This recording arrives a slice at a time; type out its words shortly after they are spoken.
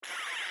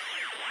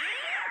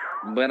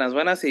Buenas,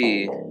 buenas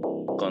y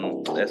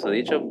con eso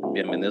dicho,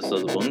 bienvenidos todo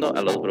el mundo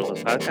a Los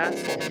Brujos Podcast.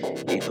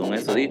 Y con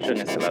eso dicho, en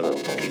este lado,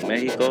 King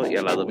México y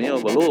al lado mío,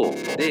 Bolú,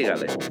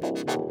 dígale,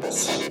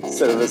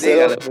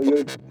 Cervecero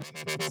dígale,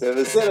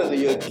 cervecero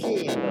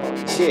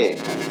neoyorquino, che.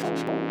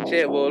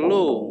 che,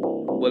 Bolú,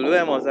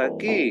 volvemos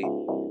aquí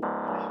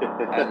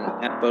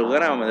al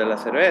programa de la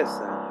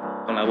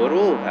cerveza con la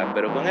burbuja,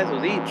 pero con eso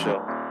dicho,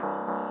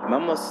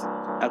 vamos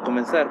a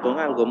comenzar con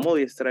algo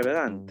muy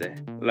extravagante.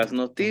 Las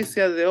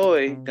noticias de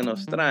hoy que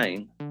nos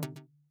traen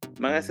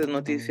van a ser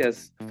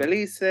noticias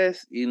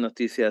felices y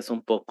noticias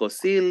un poco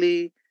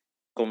silly,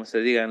 como se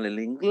diga en el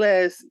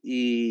inglés,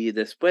 y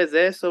después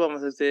de eso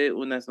vamos a hacer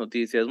unas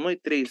noticias muy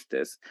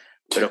tristes,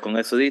 pero con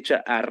eso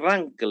dicha,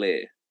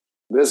 arrancle.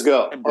 Let's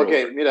go. Bro. Ok,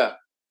 mira,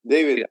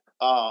 David,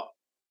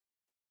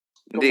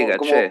 Diga,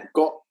 che.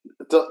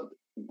 to-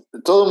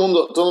 todo el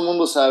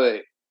mundo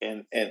sabe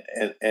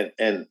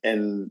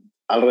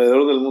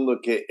alrededor del mundo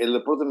que el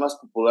deporte más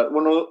popular,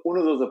 bueno,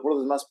 uno de los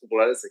deportes más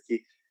populares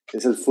aquí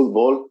es el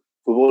fútbol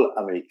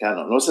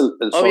americano, no es el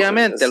soccer.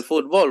 Obviamente el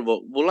fútbol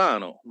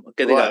volano,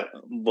 que diga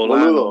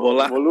volano,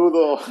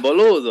 boludo.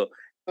 boludo.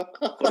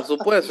 Por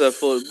supuesto, el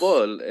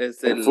fútbol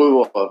es El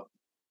fútbol.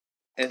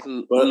 es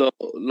Bueno,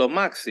 lo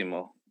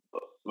máximo.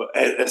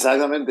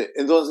 exactamente.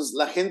 Entonces,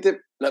 la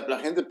gente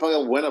paga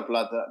buena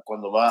plata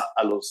cuando va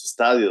a los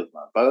estadios,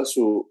 man. Paga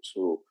su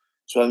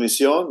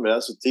admisión,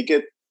 ¿verdad? Su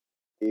ticket.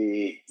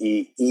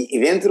 Y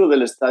dentro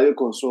del estadio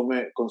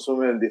consume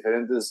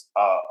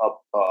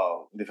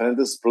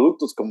diferentes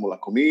productos como la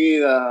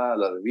comida,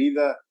 la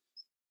bebida.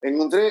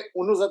 Encontré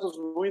unos datos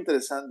muy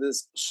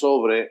interesantes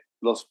sobre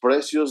los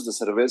precios de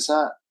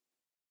cerveza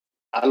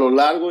a lo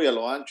largo y a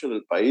lo ancho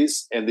del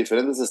país en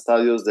diferentes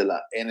estadios de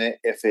la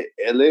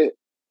NFL.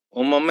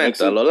 Un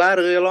momento, a lo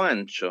largo y a lo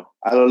ancho.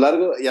 A lo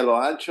largo y a lo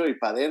ancho y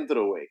para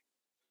adentro, güey.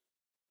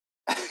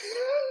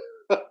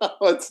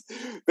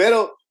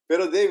 pero,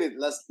 David,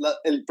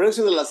 el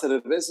precio de las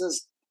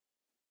cervezas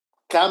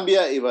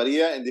cambia y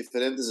varía en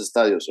diferentes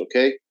estadios, ¿ok?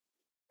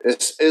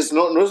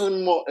 No es el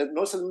mismo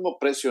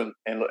precio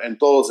en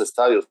todos los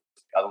estadios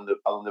a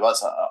donde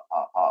vas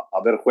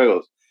a ver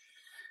juegos.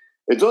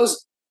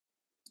 Entonces,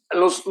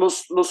 los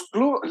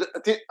clubes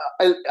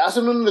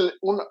hacen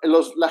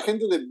la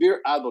gente de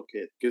Beer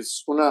Advocate, que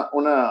es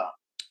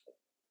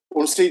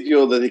un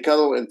sitio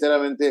dedicado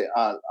enteramente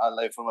a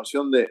la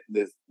información de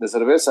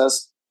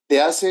cervezas, te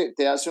hace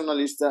una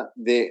lista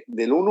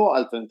del 1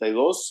 al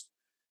 32,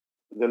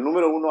 del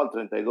número 1 al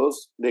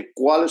 32, de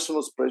cuáles son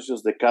los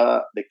precios de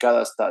cada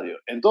estadio.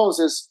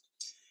 Entonces,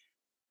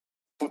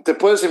 te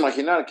puedes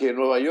imaginar que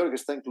Nueva York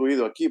está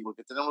incluido aquí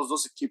porque tenemos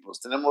dos equipos.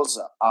 Tenemos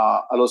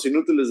a los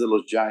inútiles de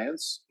los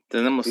Giants.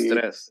 Tenemos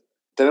tres.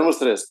 Tenemos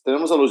tres.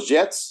 Tenemos a los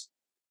Jets,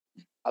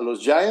 a los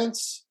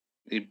Giants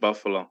y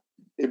Buffalo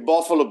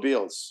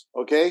Bills,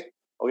 ¿ok?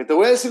 Ok, te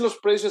voy a decir los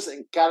precios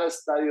en cada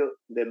estadio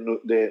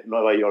de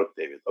Nueva York,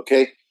 David, ¿ok?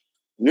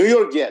 New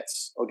York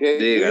Jets, ¿ok?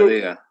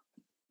 Diga.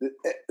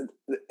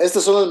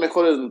 Estas son las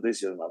mejores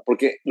noticias, man,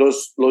 porque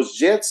los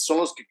Jets son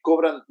los que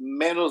cobran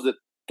menos de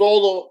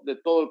todo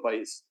el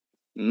país.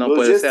 No los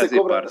puede Jets ser así,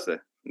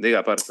 parce.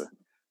 Diga, parce.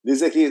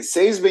 Dice aquí,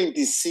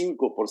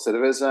 $6.25 por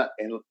cerveza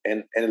en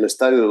el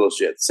estadio de los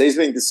Jets.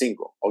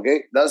 $6.25, ¿ok?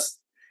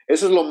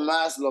 Eso es lo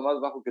más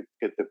bajo que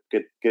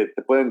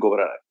te pueden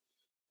cobrar.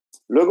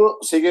 Luego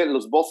sigue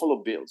los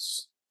Buffalo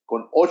Bills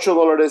con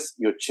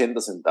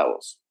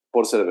 $8.80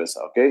 por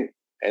cerveza, ¿ok?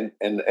 En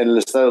el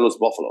estadio de los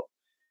Buffalo.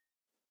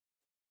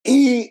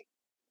 Y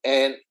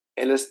en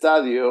el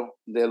estadio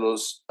de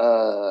los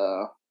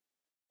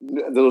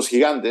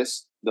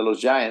gigantes, de los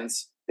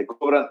Giants, te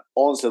cobran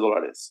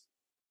 $11.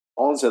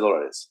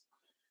 $11.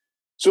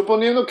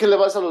 Suponiendo que le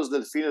vas a los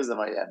Delfines de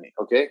Miami,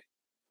 ¿ok?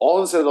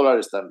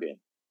 $11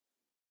 también.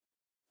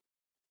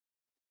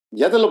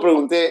 Ya te lo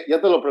pregunté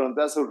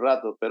hace un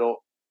rato,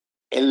 pero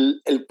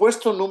el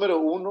puesto número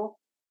 1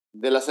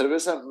 de la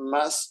cerveza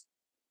más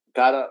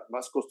cara,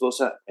 más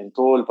costosa en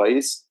todo el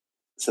país,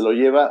 se lo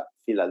lleva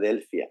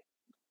Filadelfia.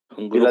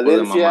 Un grupo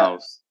de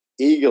mamados.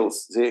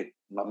 Eagles, sí,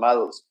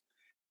 mamados.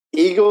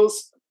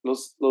 Eagles,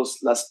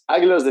 las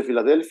Águilas de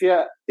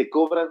Filadelfia te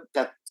cobran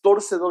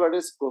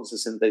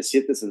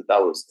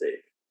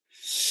 $14.67.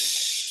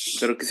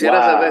 Pero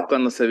quisiera saber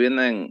cuando se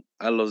vienen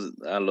a los,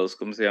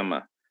 ¿cómo se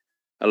llama?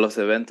 A los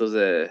eventos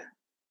del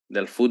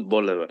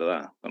fútbol de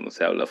verdad, cuando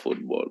se habla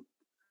fútbol.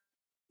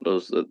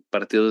 Los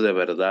partidos de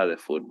verdad de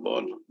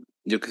fútbol.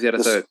 Yo quisiera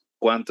saber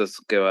cuánto es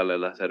que vale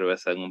la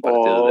cerveza en un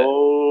partido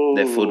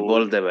de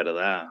fútbol de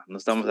verdad. No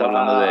estamos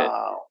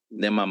hablando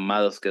de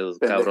mamados que los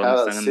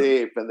cabrones están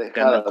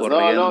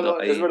corriendo.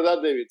 No, es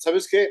verdad, David.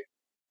 ¿Sabes qué?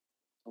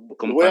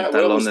 Con Voy a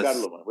pantalones.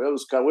 buscarlo, man. Voy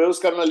a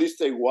buscar una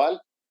lista igual,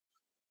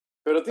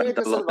 pero tiene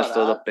que ser barato.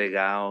 Todos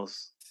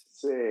pegados.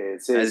 Sí.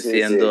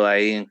 Haciendo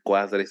ahí en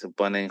cuadra y se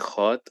ponen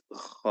hot.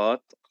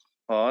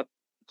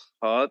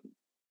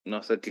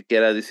 No sé qué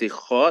quiera decir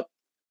hot,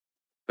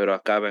 pero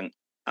acaben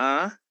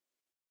a.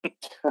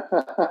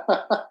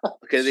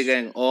 Que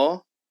digan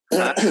o,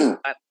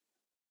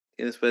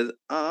 y después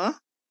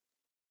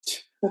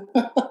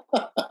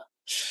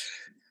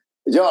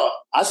Yo,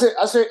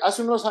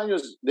 hace unos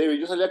años, David,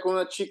 yo salía con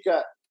una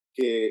chica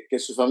que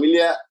su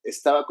familia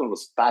estaba con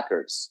los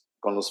Packers,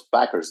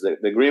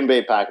 de Green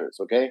Bay Packers,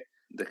 ¿ok?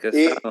 ¿De qué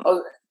Y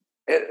estado?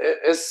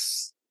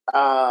 es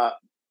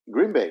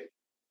Green Bay.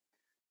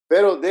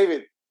 Pero,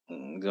 David,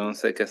 Yo no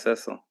sé qué es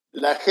eso.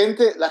 la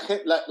gente,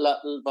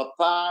 el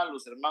papá,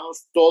 los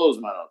hermanos, todos,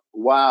 mano.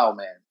 Wow,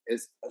 man.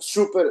 Es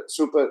súper,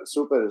 súper,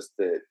 súper,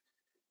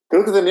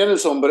 creo que tenían el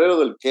sombrero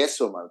del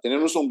queso, man.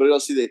 Tenían un sombrero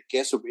así de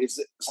queso. Y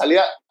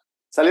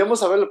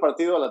salíamos a ver el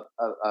partido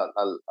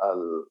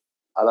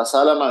a la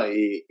sala, man,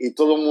 y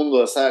todo el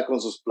mundo, o sea,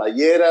 con sus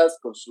playeras,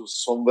 con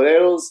sus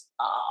sombreros.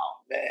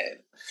 Oh,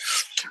 man.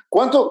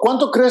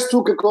 ¿Cuánto crees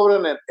tú que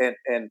cobran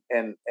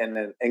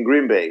en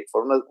Green Bay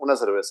por una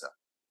cerveza?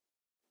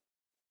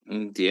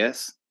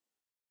 10.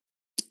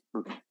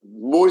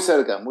 Muy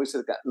cerca, muy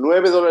cerca.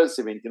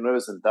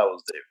 $9.29, Dave.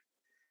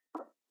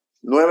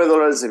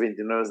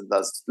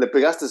 $9.29. Le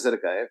pegaste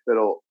cerca, ¿eh?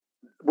 Pero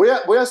voy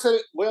a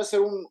hacer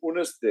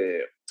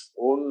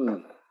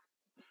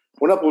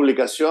una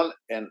publicación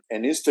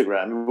en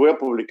Instagram. Voy a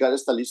publicar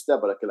esta lista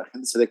para que la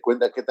gente se dé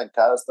cuenta qué tan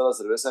cara está la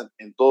cerveza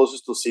en todos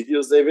estos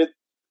sitios, David,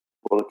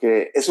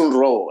 porque es un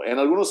robo. En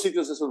algunos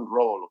sitios es un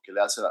robo lo que le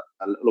hacen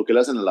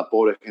a la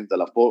pobre gente, a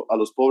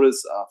los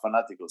pobres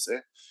fanáticos,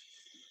 ¿eh?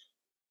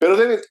 Pero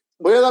David,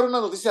 voy a dar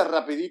una noticia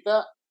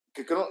rapidita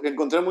que creo que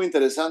encontré muy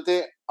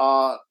interesante.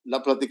 La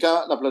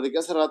platicé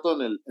hace rato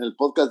en el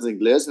podcast de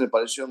inglés. Me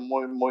pareció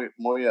muy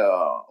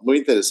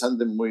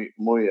interesante,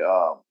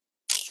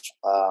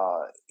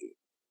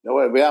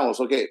 veamos,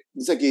 ok.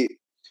 Dice aquí,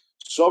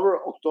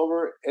 Sober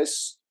October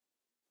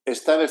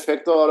está en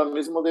efecto ahora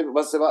mismo.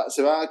 Se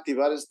va a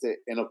activar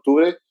en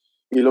octubre.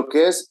 Y lo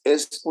que es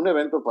un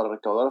evento para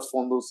recaudar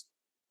fondos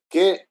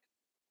que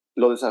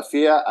lo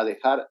desafía a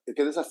dejar, ¿qué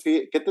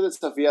te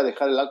desafía a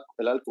dejar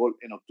el alcohol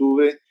en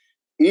octubre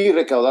y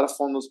recaudar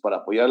fondos para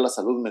apoyar la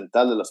salud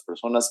mental de las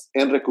personas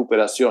en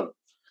recuperación?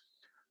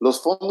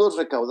 Los fondos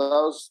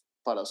recaudados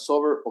para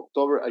Sober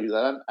October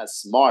ayudarán a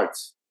Smart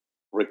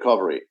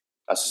Recovery,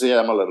 así se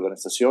llama la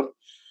organización,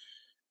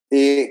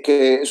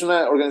 que es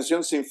una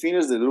organización sin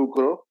fines de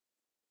lucro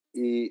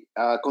y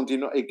a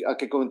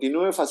que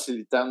continúe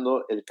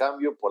facilitando el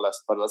cambio para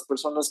las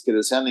personas que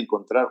desean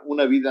encontrar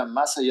una vida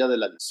más allá de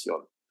la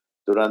adicción.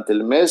 Durante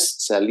el mes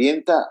se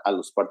alienta a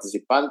los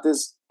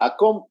participantes a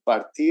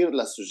compartir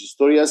sus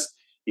historias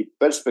y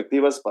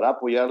perspectivas para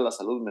apoyar la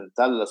salud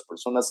mental de las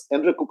personas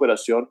en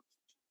recuperación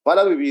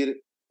para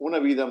vivir una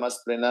vida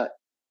más plena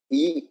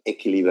y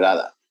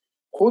equilibrada.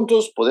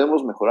 Juntos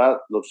podemos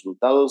mejorar los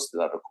resultados de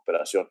la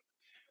recuperación.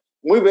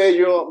 Muy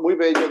bello,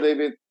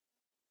 David.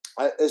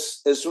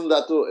 Es un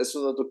dato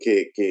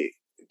que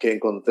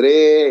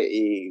encontré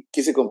y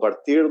quise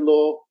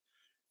compartirlo.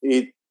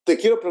 Y te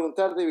quiero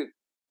preguntar, David,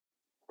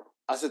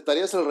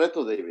 ¿aceptarías el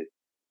reto, David?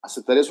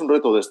 ¿Aceptarías un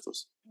reto de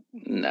estos?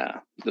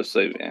 Nah, yo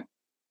estoy bien.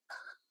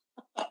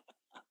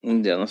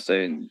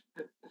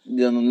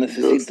 Yo no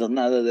necesito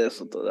nada de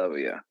eso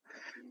todavía.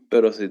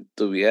 Pero si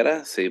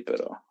tuviera, sí,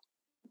 pero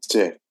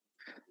Sí.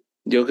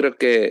 yo creo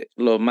que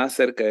lo más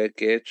cerca de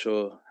que he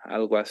hecho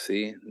algo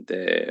así,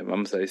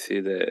 vamos a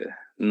decir, de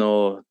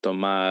no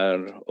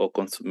tomar o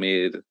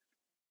consumir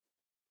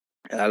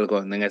algo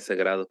en ese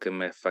grado que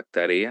me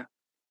afectaría,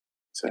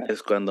 Sí.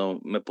 es cuando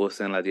me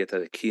puse en la dieta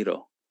de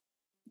keto.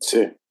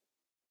 Sí.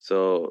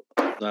 So,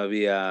 no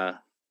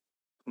había,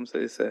 ¿cómo se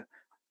dice?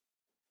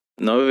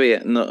 No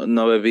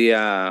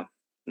bebía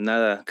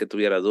nada que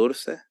tuviera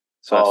dulce,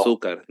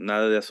 azúcar,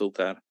 nada de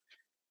azúcar,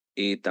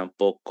 y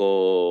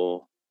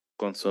tampoco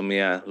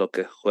consumía lo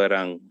que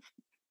fueran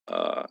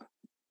ah,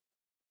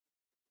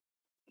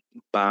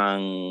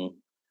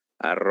 pan,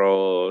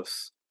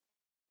 arroz,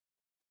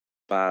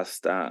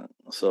 pasta.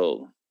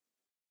 So,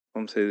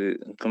 cómo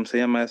se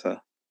llama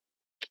esa?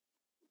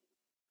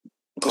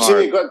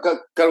 Sí,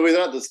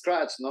 carbohidratos,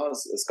 scratch, ¿no?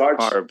 Scratch.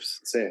 Carbs.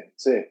 Sí,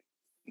 sí.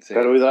 Sí.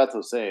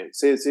 Carbohidratos,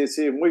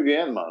 sí. Muy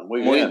bien, man.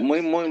 Muy bien.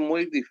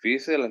 Muy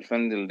difícil al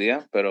fin del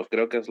día, pero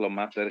creo que es lo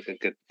más cerca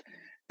que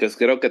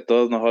creo que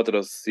todos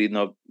nosotros, si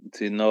no,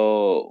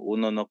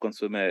 uno no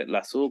consume el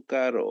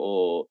azúcar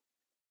o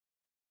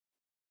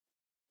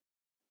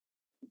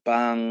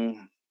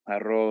pan,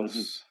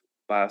 arroz,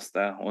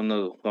 pasta,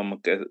 uno como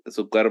que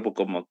su cuerpo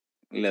como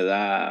le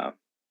da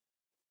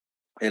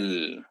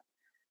el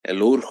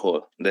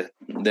urjo de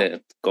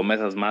comer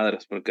esas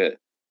madres porque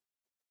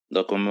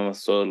lo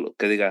comemos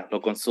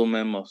lo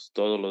consumimos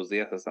todos los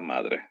días esa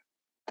madre.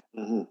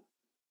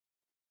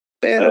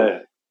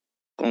 Pero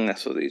con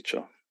eso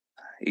dicho,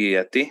 ¿y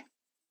a ti?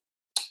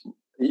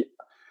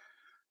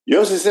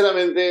 Yo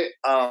sinceramente,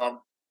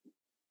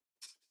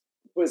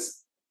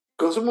 pues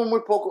consumo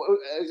muy poco.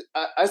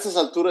 A estas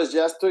alturas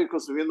ya estoy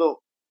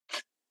consumiendo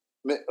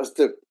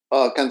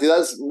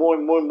cantidades muy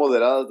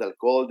moderadas de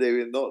alcohol,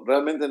 David. No,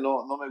 realmente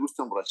no me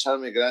gusta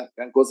emborracharme gran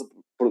cosa,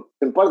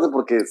 en parte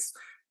porque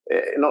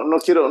no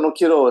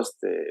quiero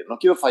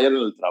fallar en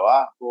el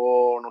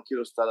trabajo, no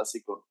quiero estar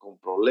así con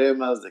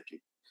problemas de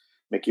que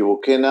me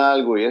equivoqué en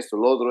algo y esto,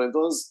 lo otro.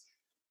 Entonces,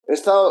 he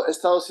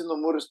estado siendo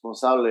muy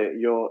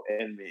responsable yo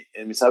en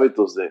mis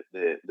hábitos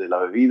de la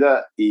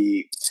bebida,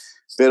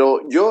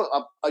 pero yo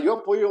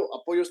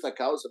apoyo esta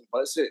causa. Me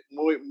parece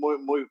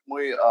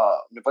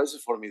me parece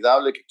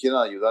formidable que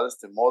quieran ayudar de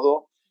este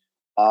modo.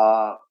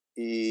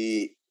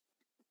 Y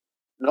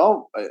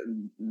no,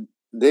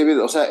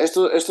 David, o sea,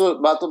 esto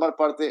va a tomar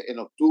parte en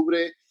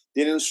octubre.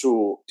 Tienen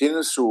su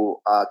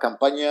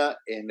campaña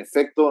en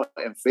efecto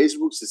en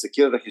Facebook, si se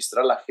quiere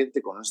registrar la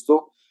gente con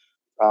esto.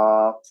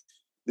 Ah,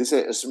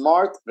 Dice,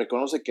 Smart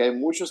reconoce que hay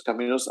muchos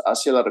caminos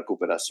hacia la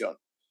recuperación.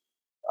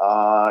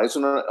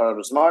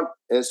 Smart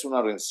es una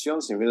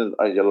organización, si bien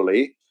ya lo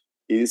leí,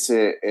 y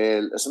dice,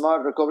 el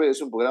Smart Recovery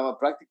es un programa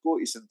práctico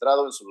y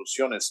centrado en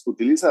soluciones.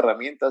 Utiliza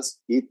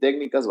herramientas y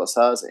técnicas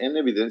basadas en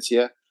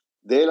evidencia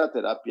de la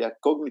terapia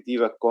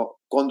cognitiva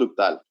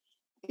conductal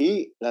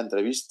y la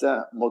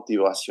entrevista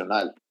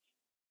motivacional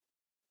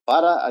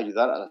para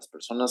ayudar a las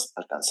personas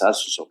a alcanzar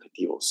sus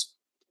objetivos.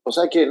 O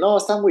sea que no,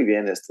 está muy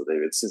bien esto,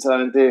 David.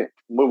 Sinceramente,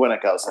 muy buena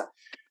causa.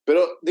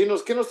 Pero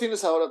dinos, ¿qué nos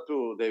tienes ahora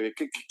tú, David?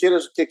 ¿Qué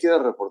quieres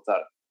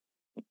reportar?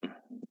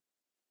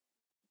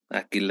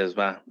 Aquí les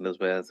voy a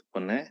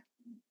poner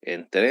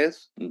en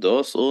 3,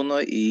 2,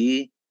 1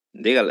 y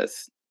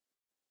dígales.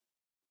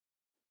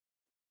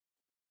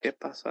 ¿Qué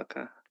pasó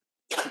acá?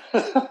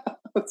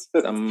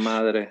 La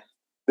madre.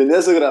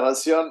 Tenía su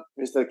grabación,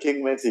 Mr.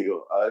 King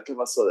México. A ver qué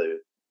pasó, David.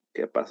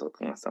 ¿Qué pasó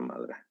con esta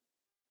madre?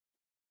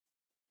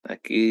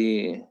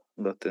 Aquí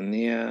lo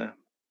tenía.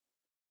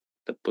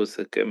 Te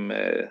puse que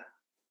me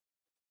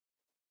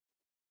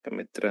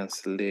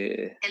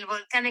translate. El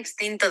volcán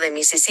extinto de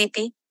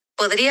Mississippi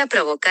podría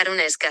provocar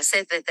una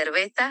escasez de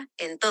cerveza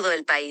en todo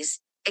el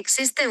país.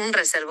 Existe un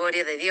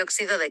reservorio de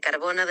dióxido de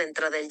carbono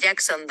dentro del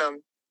Jackson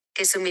Dome,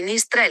 que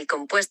suministra el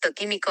compuesto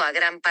químico a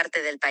gran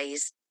parte del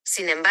país.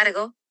 Sin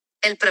embargo,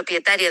 el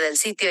propietario del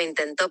sitio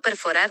intentó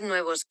perforar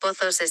nuevos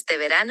pozos este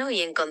verano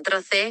y encontró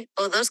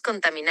CO2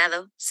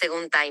 contaminado,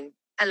 según Time.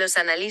 A los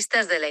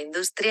analistas de la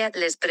industria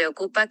les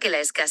preocupa que la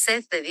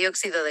escasez de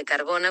dióxido de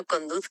carbono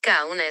conduzca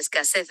a una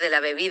escasez de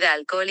la bebida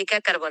alcohólica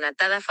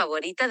carbonatada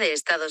favorita de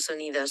Estados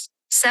Unidos.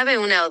 ¿Sabe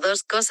una o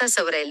dos cosas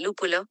sobre el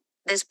lúpulo?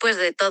 Después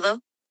de todo,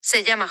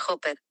 se llama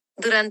Hopper.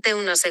 Durante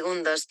unos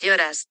segundos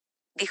lloras,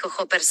 dijo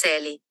Hopper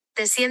Seely.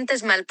 Te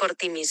sientes mal por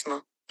ti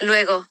mismo.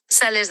 Luego,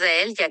 sales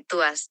de él y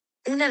actúas.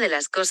 Una de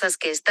las cosas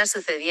que está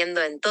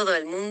sucediendo en todo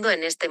el mundo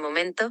en este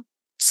momento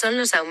son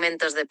los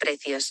aumentos de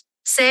precios.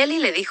 Seely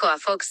le dijo a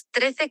Fox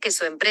 13 que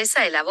su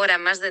empresa elabora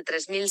más de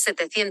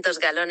 3.700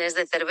 galones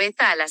de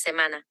cerveza a la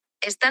semana.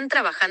 Están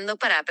trabajando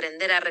para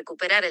aprender a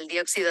recuperar el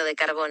dióxido de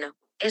carbono.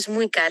 Es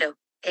muy caro,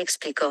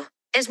 explicó.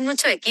 Es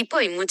mucho equipo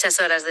y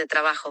muchas horas de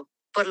trabajo.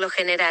 Por lo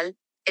general,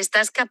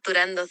 estás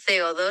capturando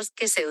CO2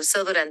 que se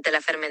usó durante la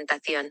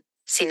fermentación.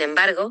 Sin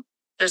embargo,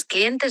 los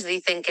clientes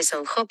dicen que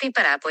son Hopi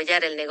para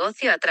apoyar el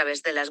negocio a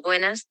través de las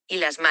buenas y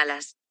las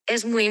malas.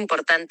 Es muy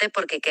importante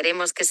porque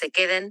queremos que se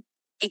queden,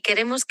 y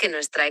queremos que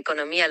nuestra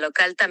economía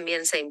local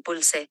también se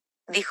impulse,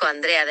 dijo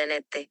Andrea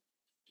Denette.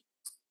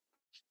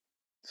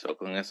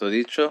 Con eso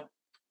dicho,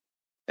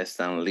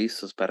 están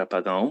listos para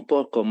pagar un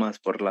poco más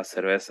por la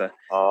cerveza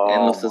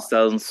en los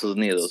Estados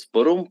Unidos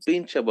por un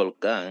pinche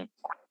volcán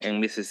en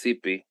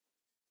Mississippi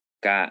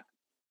que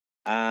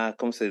ha,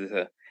 ¿cómo se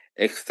dice?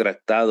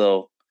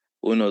 Extractado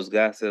unos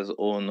gases,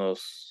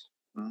 unos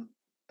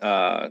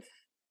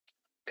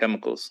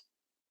chemicals.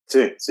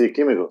 Sí,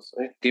 químicos.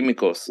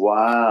 Químicos.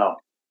 Wow.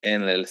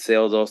 En el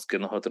CO2 que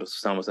nosotros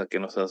usamos aquí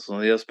en los Estados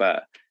Unidos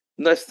para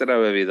nuestra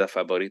bebida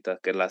favorita,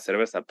 que es la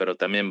cerveza, pero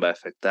también va a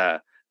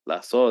afectar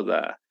la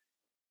soda.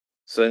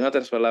 En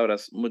otras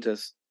palabras,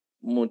 muchas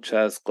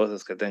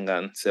cosas que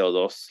tengan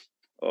CO2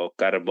 o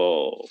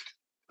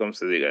 ¿cómo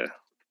se diga?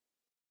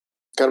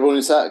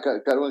 Carbonizada.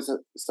 Carbonizado.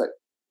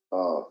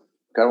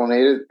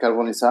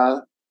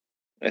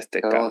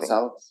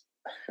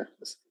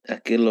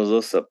 Aquí los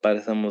dos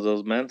parecemos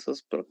dos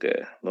mensos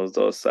porque los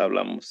dos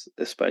hablamos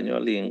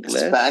español y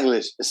inglés.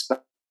 Spanglish.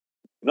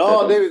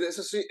 No, pero, David,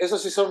 eso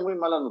sí son muy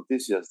malas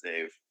noticias,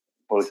 Dave,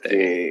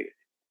 porque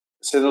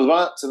se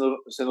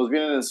nos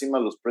vienen encima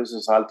los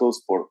precios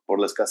altos por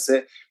la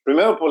escasez,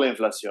 primero por la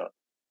inflación,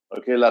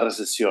 la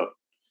recesión.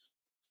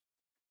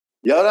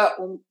 Y ahora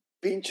un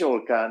pinche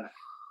volcán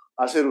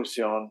hace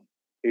erupción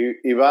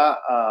y va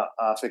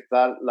a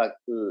afectar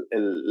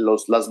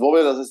las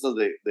bóvedas estas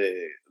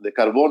de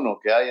carbono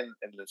que hay en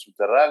el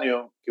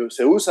subterráneo, que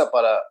se usa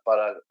para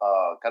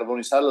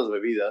carbonizar las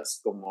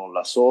bebidas, como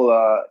la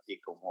soda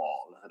y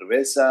como la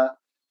cerveza.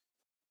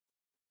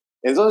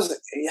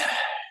 Entonces,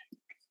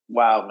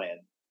 wow,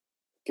 man.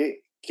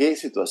 ¿Qué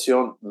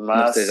situación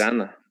más? No se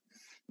gana.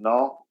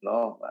 No.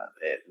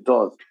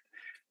 Entonces,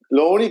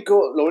 lo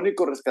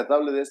único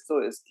rescatable de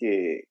esto es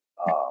que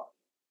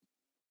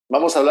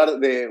vamos a hablar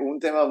de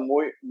un tema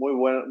muy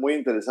bueno, muy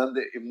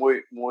interesante y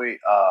muy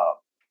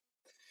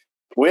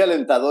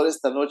alentador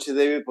esta noche,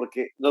 David,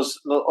 porque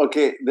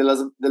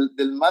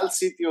del mal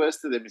sitio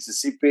de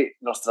Mississippi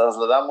nos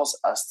trasladamos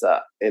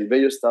hasta el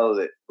bello estado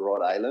de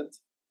Rhode Island,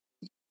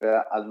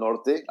 al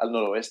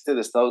noroeste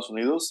de Estados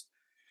Unidos.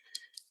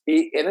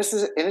 Y en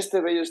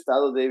este bello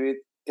estado, David,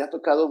 te ha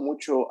tocado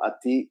mucho a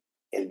ti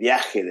el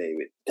viaje,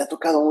 David. Te ha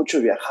tocado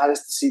mucho viajar a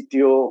este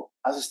sitio.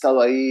 Has estado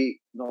ahí,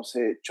 no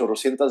sé,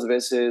 chorrocientas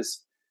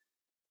veces.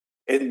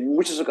 En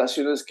muchas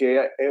ocasiones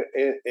que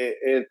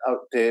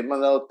te he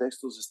mandado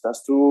textos,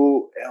 estás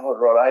tú en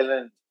Rhode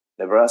Island,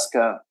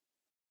 Nebraska,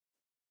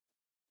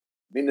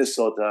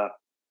 Minnesota,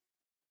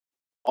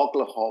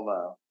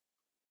 Oklahoma.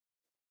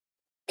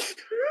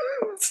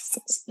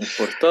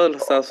 Por todos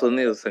los Estados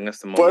Unidos en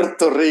este momento.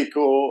 Puerto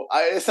Rico.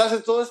 Estás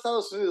en todos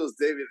Estados Unidos,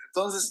 David.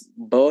 Entonces,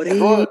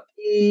 Boricua.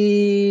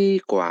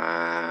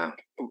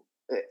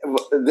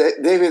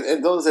 David,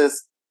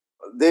 entonces,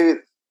 David,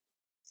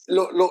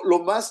 lo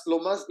más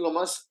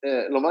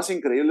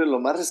increíble, lo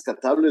más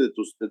rescatable de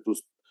tus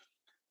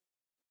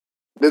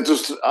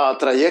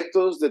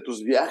trayectos, de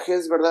tus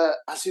viajes, ¿verdad?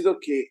 Ha sido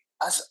que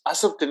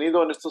has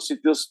obtenido en estos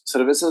sitios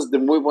cervezas de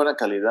muy buena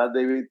calidad,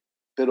 David,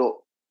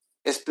 pero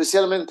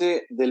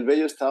especialmente del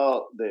bello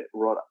estado de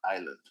Rhode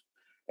Island.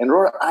 En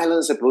Rhode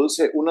Island se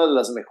produce una de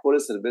las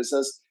mejores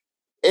cervezas,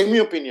 en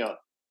mi opinión,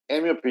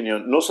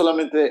 no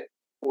solamente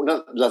una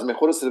de las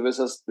mejores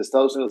cervezas de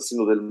Estados Unidos,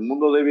 sino del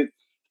mundo, David.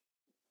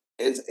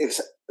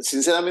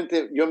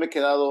 Sinceramente, yo me he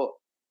quedado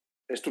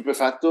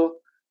estupefacto,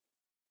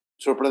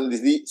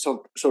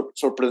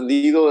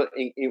 sorprendido,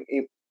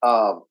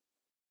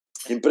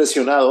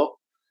 impresionado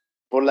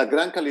por la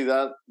gran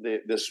calidad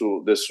de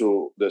su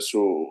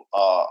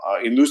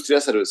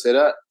industria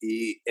cervecera.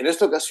 Y en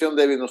esta ocasión,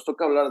 David, nos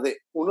toca hablar de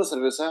una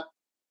cerveza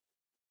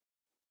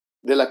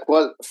de la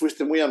cual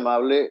fuiste muy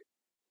amable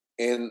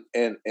en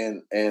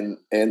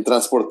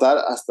transportar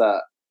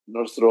hasta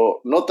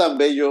nuestro no tan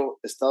bello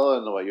estado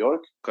de Nueva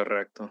York.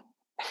 Correcto.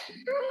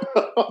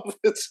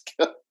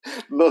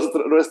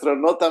 nuestro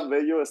no tan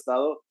bello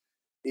estado.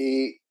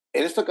 Y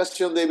en esta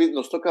ocasión, David,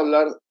 nos toca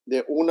hablar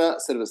de una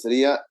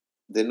cervecería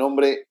de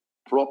nombre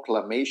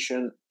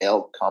Proclamation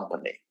Ale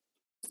Company.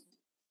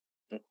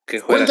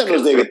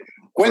 Cuéntanos, David.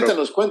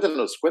 Cuéntanos,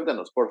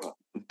 por favor.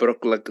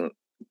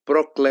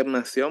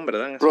 Proclamación,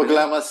 ¿verdad?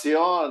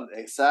 Proclamación,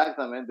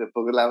 exactamente.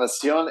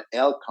 Proclamación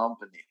Ale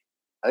Company.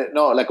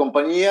 No, la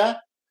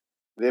compañía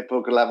de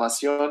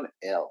Proclamación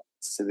Ale.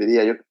 Se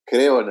diría, yo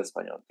creo en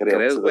español.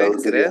 ¿Crees, güey?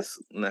 ¿Crees?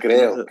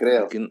 Creo.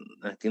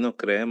 Aquí no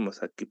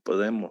creemos, aquí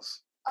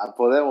podemos.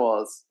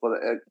 Podemos.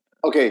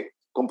 Ok,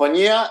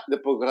 compañía de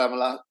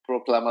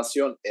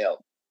Proclamación Ale.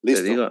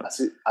 Listo, te digo,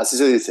 así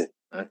se dice.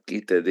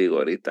 Aquí te digo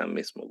ahorita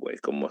mismo, güey,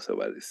 cómo se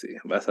va a decir.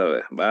 Vas a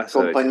ver.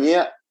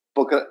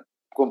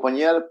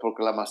 Compañía de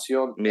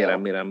Proclamación Ale.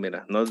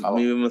 Ale. No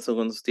vivimos en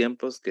unos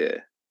tiempos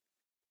que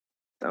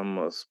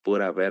estamos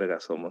pura verga,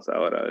 somos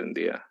ahora en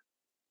día.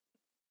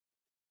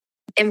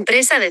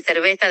 Empresa de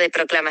cerveza de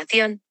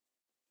Proclamación.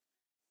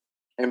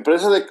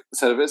 Empresa de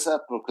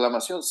cerveza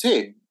Proclamación,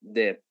 sí.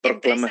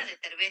 Empresa de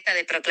cerveza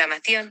de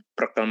Proclamación.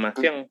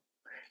 Proclamación.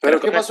 Pero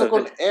 ¿qué pasó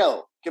con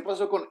Ale? ¿Qué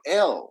pasó con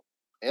Ale?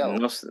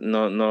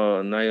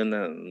 No hay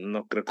una,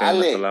 no creo que haya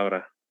una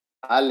palabra.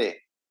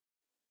 Ale.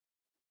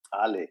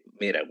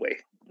 Mira, güey,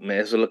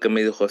 eso es lo que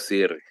me dijo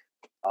Siri.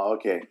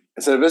 Ok.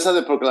 Cerveza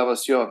de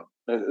Proclamación.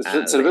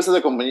 Cerveza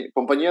de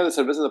compañía de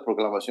cerveza de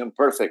Proclamación.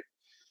 Perfect.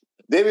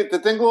 David, te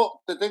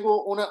tengo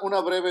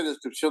una breve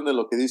descripción de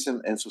lo que dicen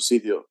en su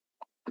sitio.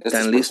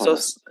 ¿Están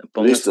listos?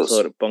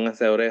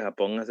 Pónganse oreja,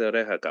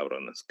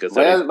 cabrones.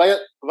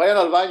 Vayan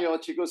al baño,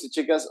 chicos y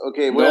chicas.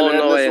 Okay,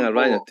 no vayan al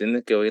baño,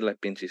 tienen que oír la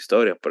pinche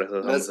historia, por eso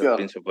hacemos el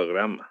pinche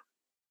programa.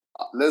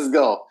 Let's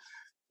go.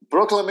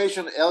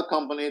 Proclamation Ale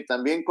Company,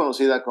 también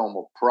conocida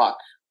como PROC,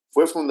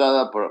 fue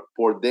fundada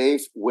por Dave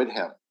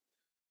Whitham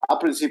a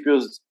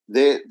principios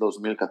de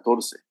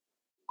 2014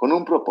 con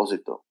un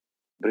propósito: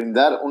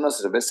 brindar una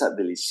cerveza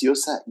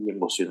deliciosa y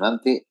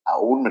emocionante a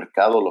un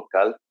mercado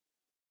local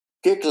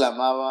que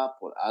clamaba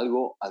por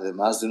algo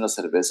además de una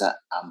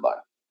cerveza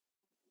ámbar.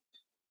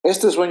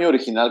 Este sueño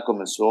original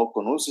comenzó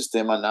con un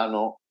sistema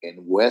nano en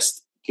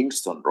West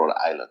Kingston, Rhode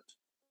Island.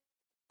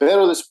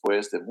 Pero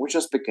después de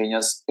muchas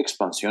pequeñas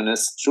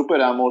expansiones,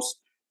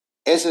 superamos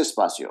ese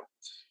espacio.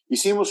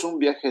 Hicimos un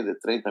viaje de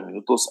 30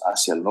 minutos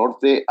hacia el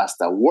norte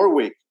hasta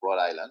Warwick,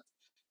 Rhode Island,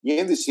 y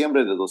en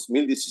diciembre de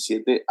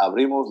 2017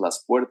 abrimos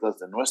las puertas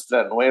de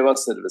nuestra nueva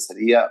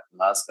cervecería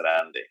más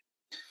grande.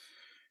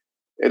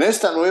 En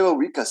esta nueva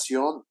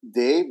ubicación,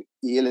 Dave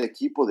y el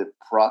equipo de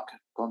PROC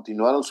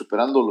continuaron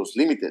superando los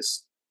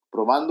límites,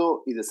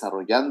 probando y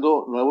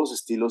desarrollando nuevos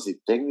estilos y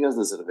técnicas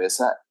de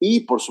cerveza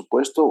y, por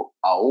supuesto,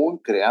 aún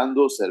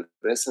creando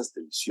cervezas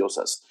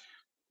deliciosas.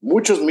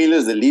 Muchos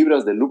miles de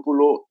libras de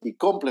lúpulo y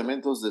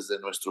complementos desde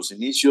nuestros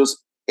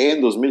inicios en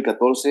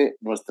 2014.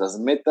 Nuestras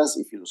metas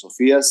y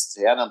filosofías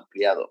se han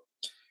ampliado.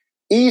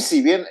 Y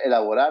si bien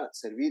elaborar,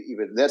 servir y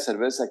vender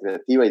cerveza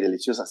creativa y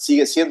deliciosa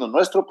sigue siendo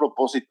nuestro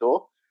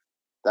propósito,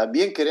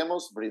 también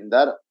queremos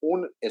brindar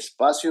un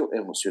espacio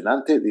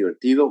emocionante,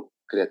 divertido,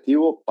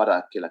 creativo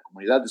para que la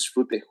comunidad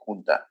disfrute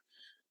junta.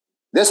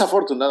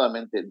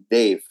 Desafortunadamente,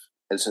 Dave,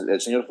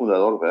 el señor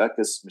fundador, ¿verdad?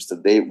 Que es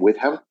Mr. Dave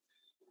Whitham,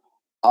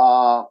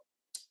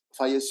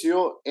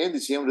 falleció en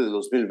diciembre de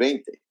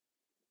 2020,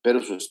 pero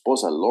su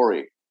esposa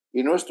Lori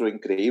y nuestro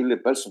increíble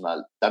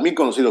personal, también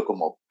conocido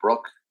como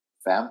Proc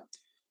Fam,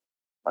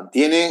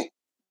 mantiene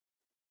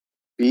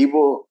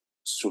vivo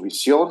su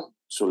visión,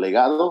 su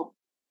legado.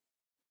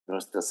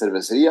 Nuestra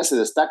cervecería se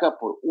destaca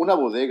por una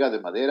bodega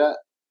de madera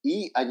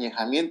y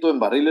añejamiento en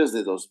barriles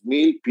de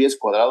 2,000 pies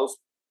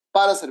cuadrados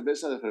para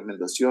cerveza de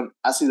fermentación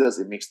ácidas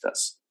y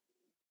mixtas.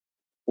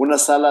 Una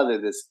sala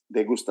de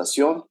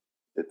degustación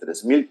de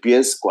 3,000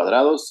 pies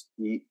cuadrados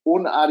y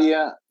un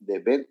área de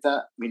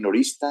venta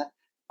minorista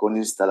con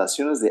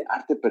instalaciones de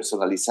arte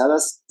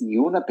personalizadas y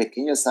una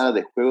pequeña sala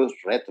de juegos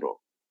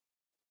retro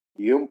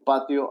y un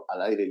patio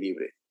al aire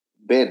libre.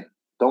 Ven,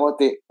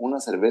 tómate una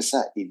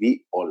cerveza y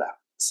di hola.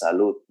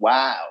 Salud.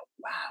 Wow,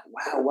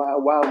 wow,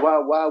 wow, wow,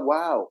 wow, wow,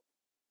 wow.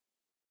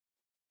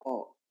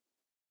 Oh,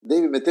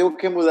 David, me tengo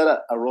que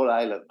mudar a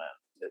Rhode Island, man.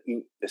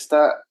 Y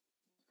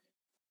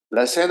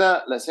la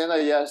escena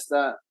ya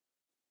está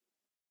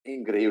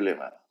increíble,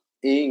 man.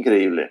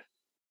 Increíble.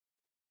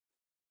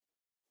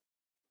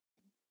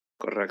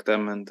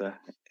 Correctamente.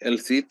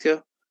 El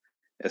sitio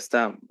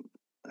está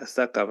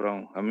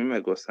cabrón. A mí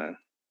me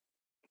gusta.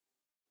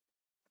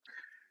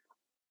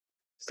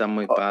 Está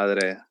muy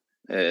padre.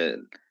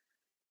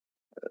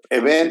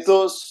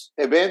 Eventos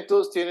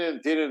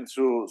tienen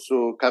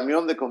su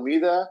camión de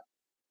comida,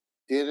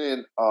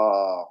 tienen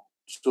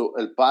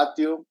el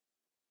patio,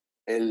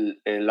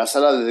 la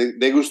sala de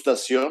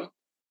degustación.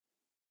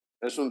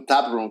 Es un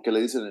tap room, que le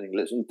dicen en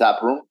inglés, un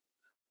tap room.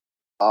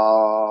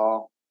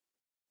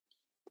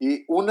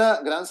 Y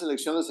una gran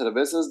selección de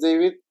cervezas,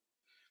 David.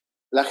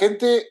 La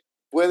gente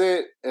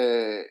puede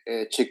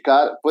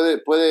checar,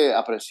 puede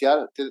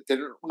apreciar,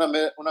 tener una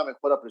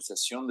mejor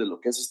apreciación de lo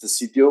que es este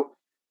sitio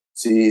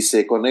si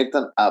se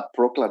conectan a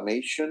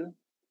Proclamation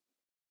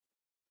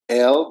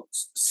CO,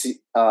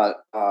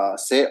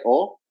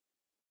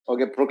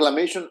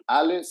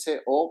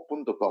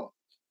 proclamationaleco.com.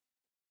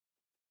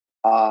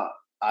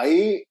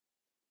 Ahí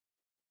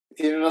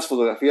tienen unas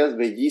fotografías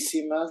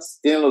bellísimas,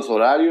 tienen los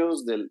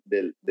horarios de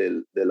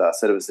la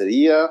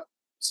cervecería,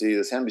 si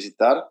desean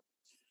visitar.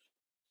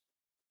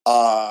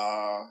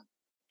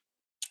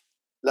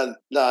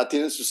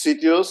 Tienen sus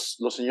sitios,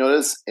 los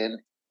señores, en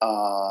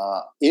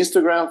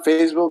Instagram,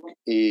 Facebook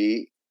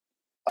y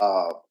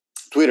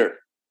Twitter.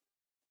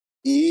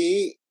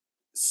 Y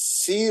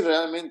si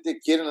realmente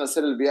quieren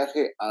hacer el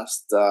viaje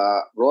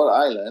hasta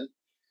Rhode Island,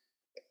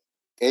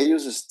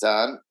 ellos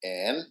están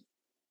en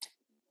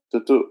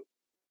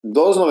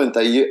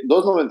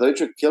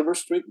 298 Kilburn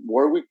Street,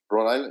 Warwick,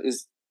 Rhode Island.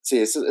 Esa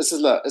es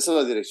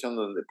la dirección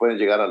donde pueden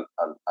llegar a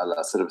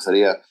la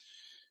cervecería.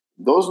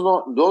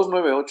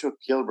 298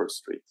 Kilburn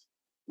Street,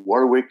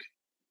 Warwick,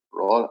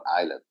 Rhode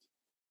Island.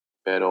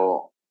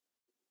 Pero,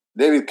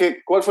 David,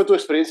 ¿cuál fue tu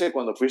experiencia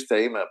cuando fuiste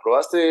ahí, man?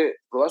 ¿Probaste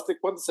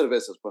cuántas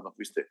cervezas cuando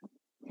fuiste?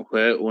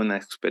 Fue una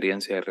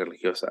experiencia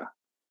religiosa.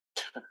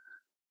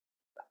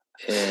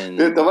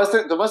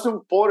 Tomaste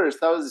un porter,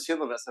 estabas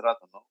diciéndome hace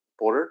rato, ¿no?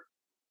 Porter.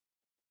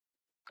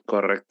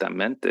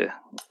 Correctamente.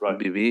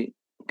 Right.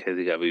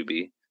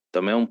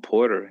 Tomé un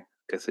porter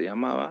que se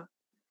llamaba,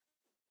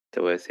 te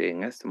voy a decir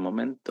en este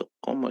momento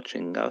cómo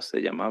chingado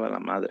se llamaba la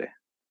madre.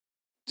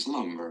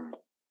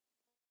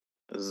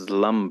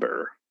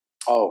 Slumber.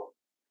 Oh.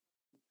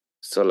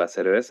 So, la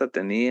cerveza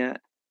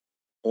tenía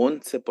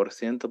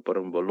 11%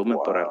 por volumen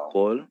por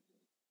alcohol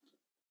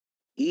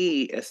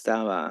y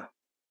estaba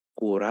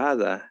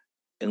curada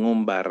en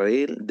un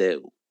barril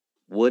de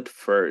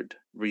Woodford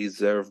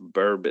Reserve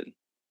Bourbon.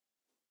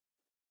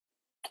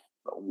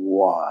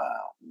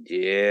 Wow.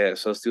 Yeah,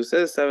 so si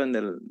ustedes saben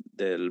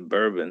del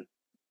bourbon,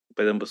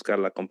 pueden buscar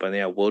la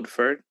compañía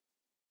Woodford.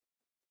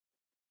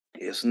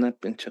 Y es una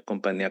pinche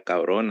compañía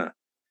cabrona.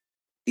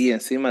 Y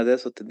encima de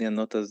eso tenía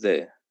notas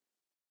de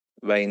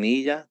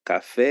vainilla,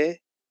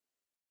 café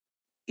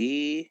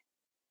y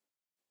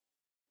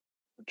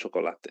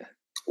chocolate.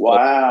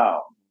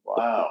 Wow.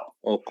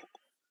 O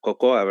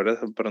cocoa,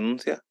 ¿verdad se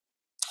pronuncia?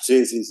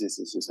 Sí.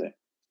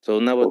 So,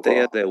 una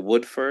botella Cocoa. de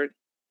Woodford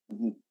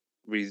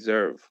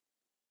Reserve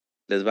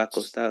les va a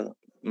costar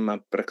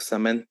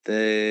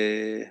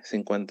aproximadamente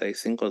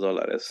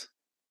 $55.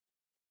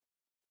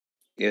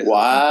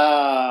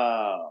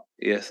 Wow.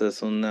 Y esa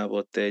es una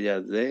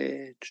botella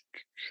de,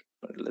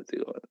 les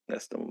digo en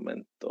este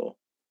momento,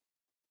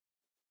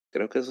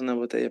 creo que es una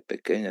botella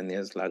pequeña, ni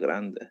es la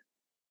grande.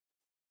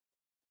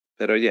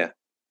 Pero ya,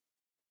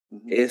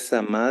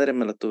 esa madre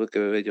me la tuve que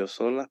beber yo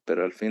sola,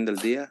 pero al fin del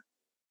día,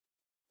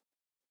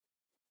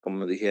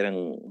 como dijeran,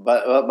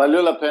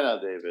 Valió la pena,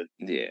 David.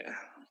 yeah,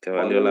 que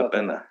valió la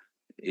pena.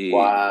 Y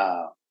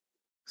wow.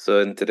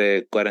 so,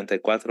 entre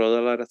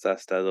 $44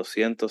 hasta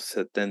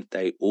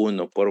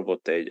 $271 por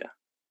botella.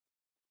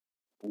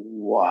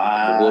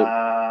 Wow.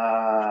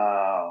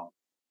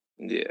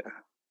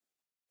 Yeah.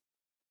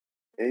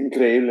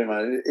 Increíble,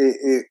 man.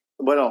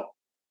 Bueno,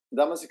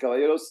 damas y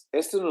caballeros,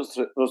 este es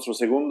nuestro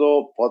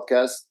segundo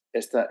podcast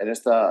en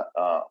esta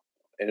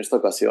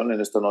ocasión,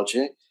 en esta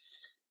noche.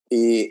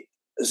 Y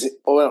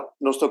bueno,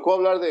 nos tocó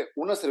hablar de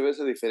una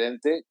cerveza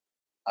diferente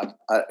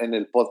en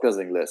el podcast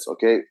de inglés,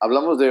 ¿ok?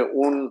 Hablamos de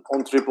un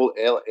triple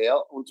ale,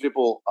 un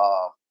triple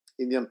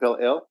Indian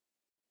Pale Ale.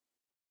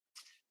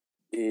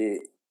 Y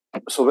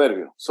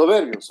soberbio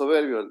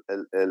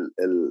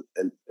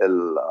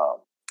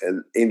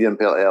el Indian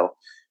Pale Ale.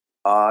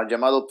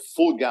 Llamado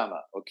Full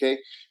Gamma, ¿ok?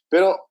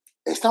 Pero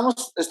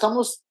estamos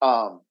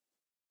en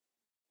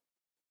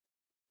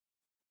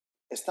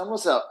esta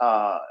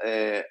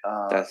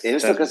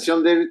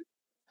ocasión, David.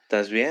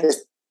 ¿Estás bien?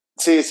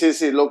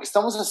 Sí. Lo que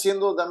estamos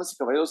haciendo, damas y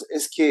caballeros,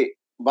 es que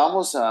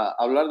vamos a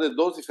hablar de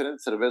dos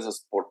diferentes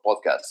cervezas por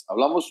podcast.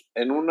 Hablamos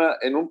en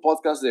un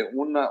podcast de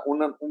una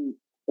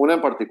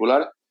en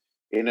particular.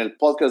 En el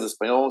podcast de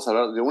español vamos a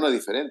hablar de una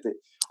diferente.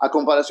 A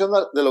comparación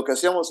de lo que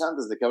hacíamos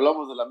antes, de que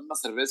hablamos de la misma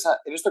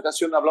cerveza, en esta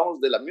ocasión hablamos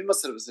de la misma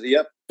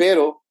cervecería,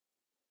 pero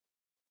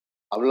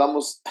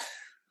hablamos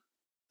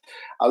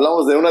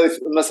de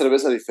una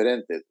cerveza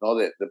diferente, ¿no?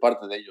 De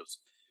parte de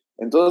ellos.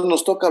 Entonces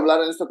nos toca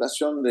hablar en esta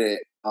ocasión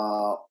de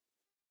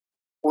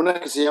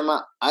una que se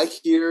llama I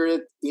Hear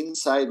It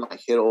Inside My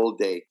Head All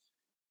Day.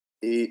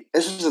 Y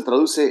eso se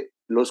traduce,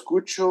 lo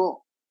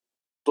escucho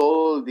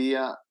todo el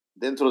día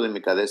dentro de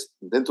mi cabeza,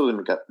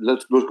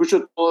 lo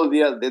escucho todo el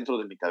día dentro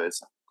de mi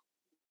cabeza.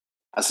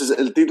 Así es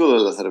el título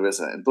de la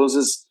cerveza.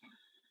 Entonces,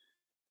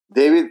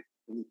 David,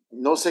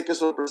 no sé qué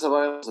sorpresa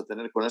vamos a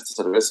tener con esta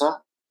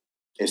cerveza.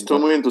 Estoy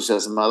muy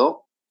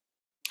entusiasmado.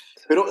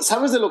 Pero,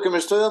 ¿sabes de lo que me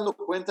estoy dando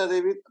cuenta,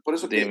 David? Por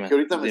eso que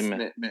ahorita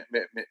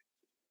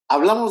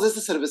hablamos de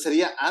esta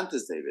cervecería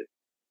antes, David.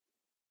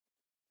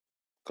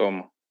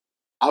 ¿Cómo?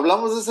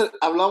 Hablamos,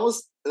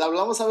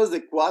 ¿sabes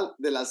de cuál?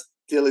 De las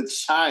Till It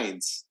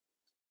Shines.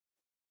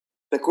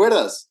 ¿Te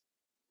acuerdas?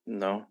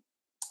 No.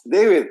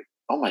 David,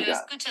 oh my God. Lo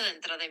escucho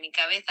dentro de mi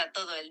cabeza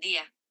todo el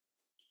día.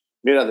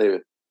 Mira,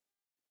 David.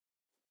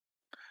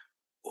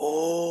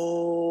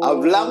 Oh.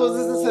 Hablamos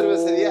de esta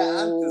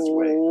cervecería antes,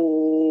 güey.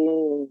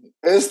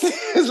 Este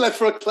es la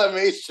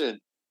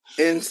Proclamation.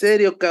 ¿En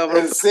serio,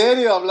 cabrón? En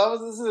serio,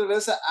 hablamos de esa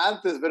cerveza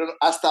antes, pero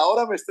hasta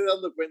ahora me estoy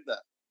dando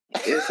cuenta.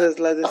 Esa es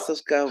la de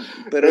estos cabros.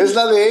 Pero es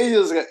la de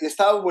ellos, y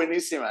estaba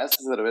buenísima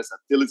esa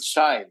cerveza, Till It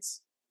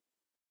Shines.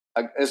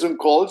 Es un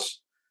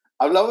Kolsch.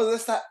 Hablamos de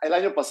esta el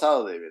año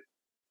pasado, David.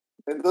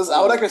 Entonces,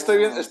 ahora que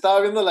estaba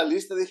viendo la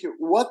lista, dije,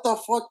 what the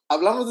fuck,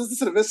 hablamos de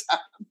esta cerveza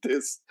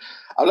antes.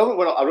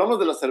 Hablamos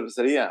de la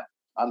cervecería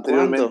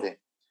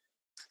anteriormente.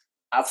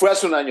 Fue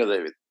hace un año,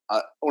 David.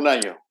 Un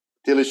año.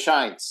 Till It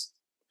Shines.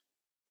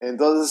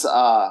 Entonces,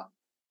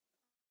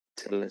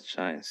 Till It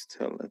Shines.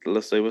 Lo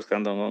estoy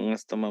buscando en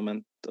este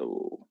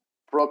momento.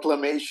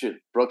 Proclamation.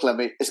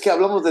 Es que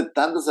hablamos de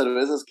tantas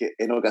cervezas que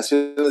en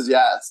ocasiones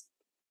ya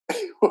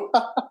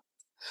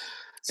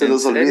se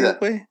nos olvida.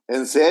 Wey?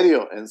 En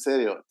serio.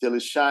 Till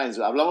It Shines.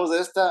 Hablamos de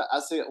esta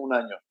hace un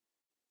año.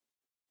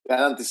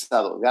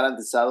 Garantizado.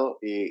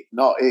 Y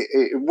no,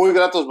 muy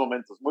gratos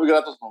momentos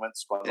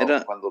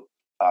cuando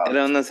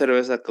era una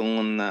cerveza con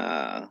un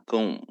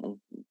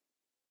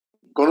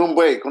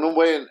buey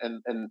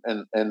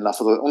en la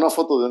foto, una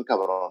foto de un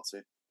cabrón, sí.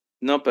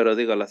 No, pero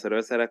digo, ¿la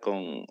cerveza era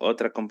con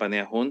otra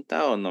compañía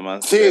junta o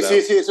nomás? Sí,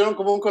 hicieron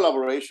como un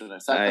collaboration,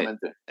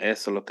 exactamente.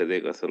 Eso es lo que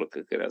digo, eso es lo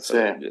que quería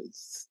saber.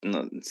 Sí.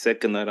 No, sé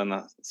que no era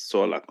una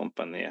sola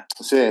compañía.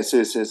 Sí.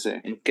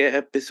 ¿En qué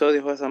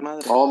episodio fue esa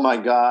madre? Oh my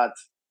God,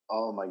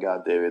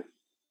 David.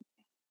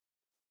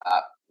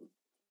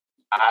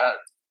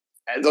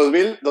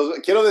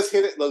 Quiero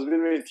decir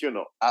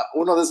 2021.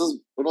 Uno de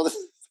esos.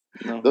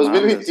 No,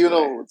 2021,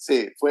 mames,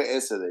 sí, fue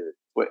ese, David.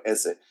 Fue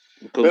ese.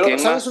 Pero,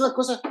 ¿sabes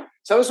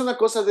una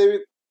cosa, David?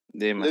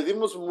 Dime. Le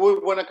dimos muy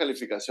buena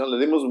calificación, le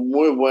dimos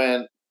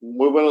una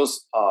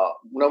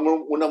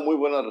muy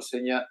buena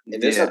reseña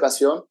en esa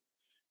ocasión.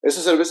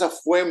 Esa cerveza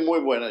fue muy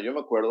buena, yo me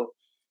acuerdo.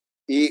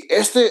 Y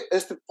este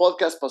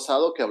podcast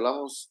pasado que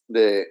hablamos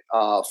de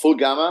Full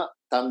Gamma,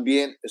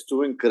 también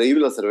estuvo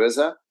increíble la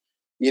cerveza.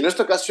 Y en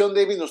esta ocasión,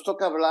 David, nos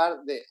toca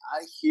hablar de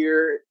I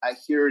hear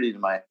it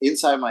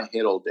inside my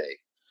head all day.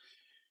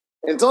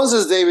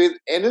 Entonces, David,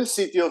 en el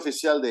sitio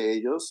oficial de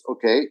ellos,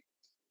 ok,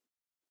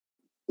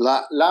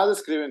 la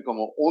describen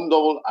como un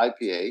double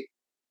IPA,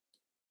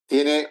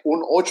 tiene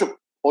un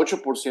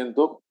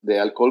 8% de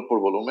alcohol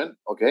por volumen,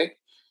 ok,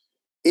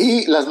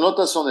 y las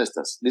notas son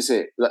estas.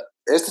 Dice,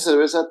 esta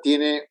cerveza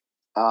tiene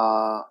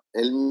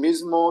el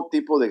mismo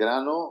tipo de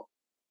grano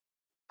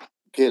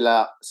que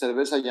la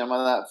cerveza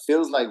llamada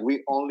Feels Like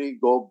We Only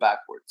Go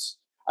Backwards.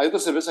 Hay otra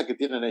cerveza que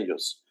tienen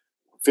ellos,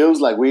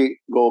 Feels Like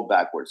We Go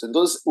Backwards.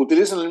 Entonces,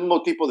 utilizan el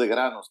mismo tipo de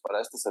granos para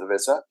esta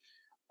cerveza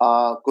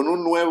con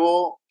un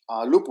nuevo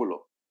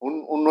lúpulo.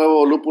 Un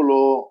nuevo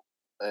lúpulo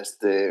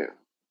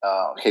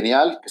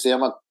genial que se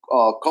llama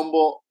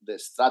combo de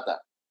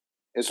strata.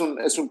 Es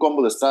un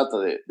combo de strata.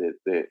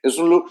 Es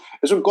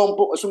un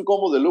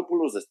combo de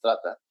lúpulos de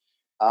strata.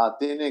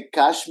 Tiene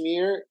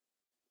Cashmere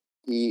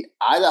y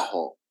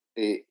Idaho.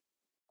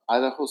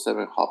 Idaho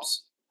 7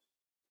 hops.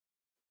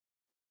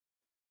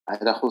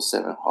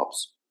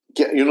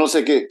 Yo no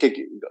sé qué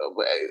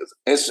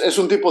es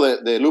un tipo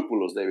de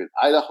lúpulos, David.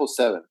 Idaho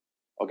 7,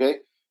 ¿ok?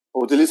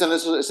 Utilizan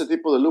ese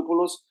tipo de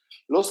lúpulos.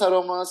 Los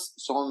aromas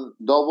son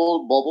doble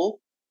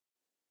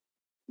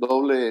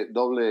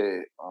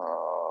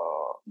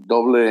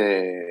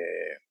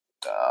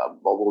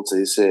bubble se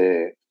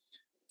dice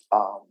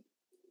um,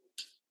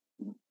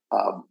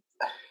 um,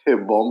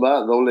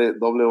 bomba, doble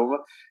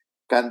bomba,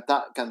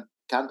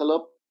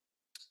 cantaloupe,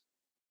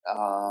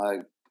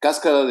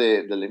 cáscara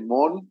de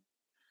limón.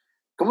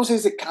 ¿Cómo se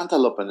dice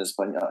cantaloupe en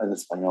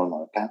español,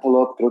 man?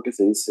 Cantaloupe creo que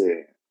se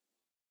dice...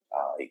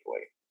 Ay,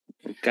 güey.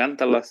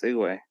 Cántalo así,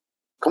 güey.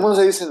 ¿Cómo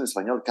se dice en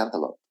español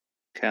cantaloupe?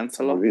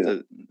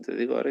 Cantaloupe, te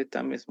digo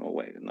ahorita mismo,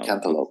 güey. No,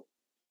 Cantaloupe.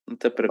 no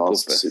te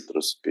preocupes.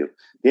 Citrus peel.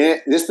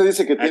 Este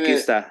dice que tiene... Aquí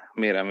está.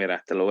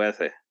 Mira, te lo voy a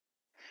hacer.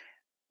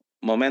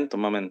 Momento.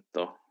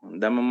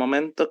 Dame un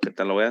momento que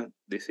te lo voy a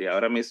decir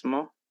ahora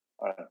mismo.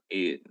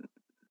 Y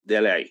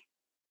dale ahí.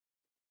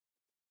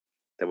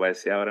 Te voy a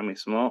decir ahora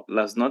mismo.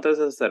 Las notas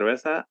de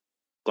cerveza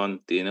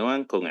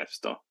continúan con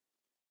esto.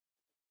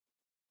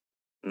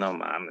 No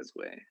mames,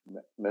 güey.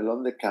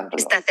 Melón de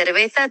cantaloupe. Esta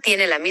cerveza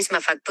tiene la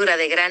misma factura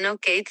de grano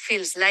que It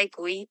Feels Like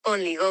We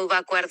Only Go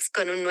Backwards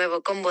con un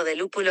nuevo combo de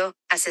lúpulo,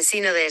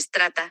 asesino de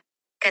Strata,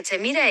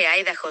 cachemira e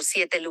Idaho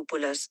 7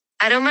 lúpulos,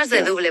 aromas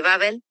de double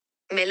babel,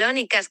 melón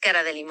y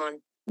cáscara de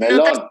limón,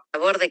 notas de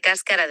sabor de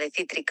cáscara de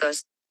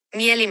cítricos,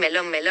 miel y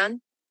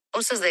melón,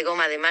 osos de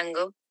goma de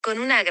mango, con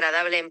una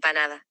agradable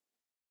empanada.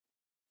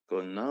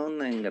 Con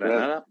una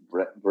engranada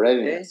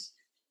Breadiness.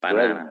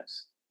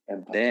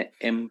 de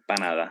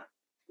empanada.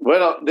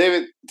 Bueno,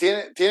 David,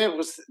 tiene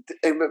pues,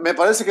 me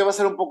parece que va a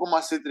ser un poco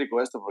más cítrico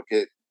esto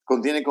porque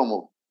contiene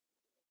como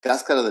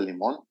cáscara de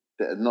limón,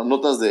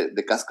 notas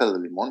de cáscara de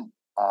limón,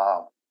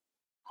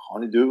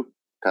 honeydew,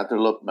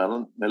 cantaloupe,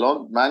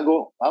 melón,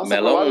 mango. Vamos a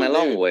probarlo,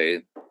 Melón,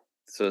 güey.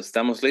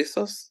 ¿Estamos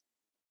listos?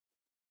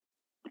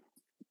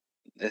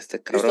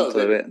 Este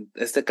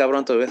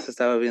cabrón todavía se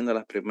estaba viendo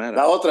las primeras.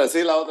 La otra,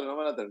 no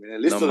me la terminé.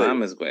 Listo, no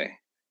mames, güey.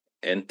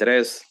 En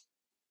 3,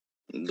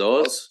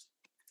 2,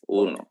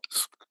 1.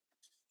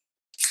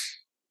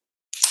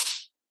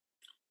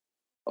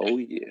 Oh,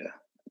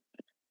 yeah.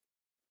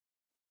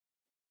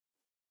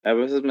 A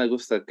veces me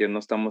gusta que no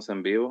estamos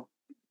en vivo.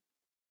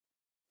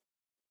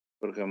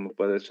 Porque me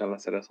puede echar la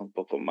cereza un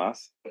poco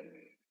más.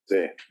 Sí.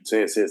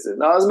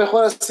 No, es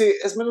mejor así.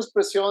 Es menos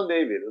presión,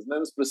 David. Es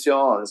menos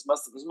presión. Es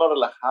más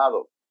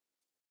relajado.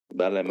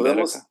 Dale,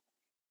 podemos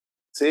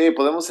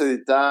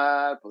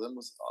editar.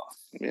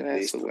 Mira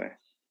listo. Eso, güey.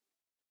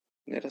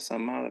 Mira esa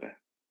madre.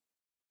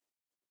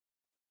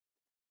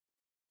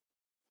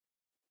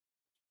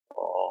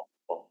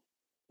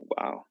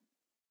 Wow.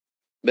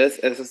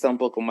 ¿Ves? Esa está un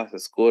poco más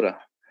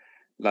oscura.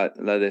 La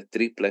de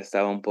triple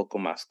estaba un poco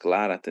más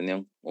clara.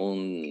 Tenía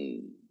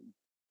un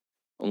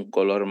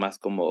color más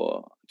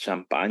como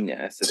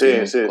champaña.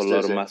 Tiene un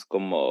color más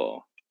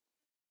como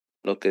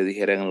lo que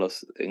dijeran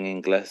en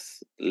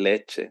inglés,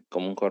 leche.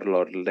 Como un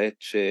color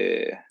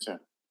leche. Sí.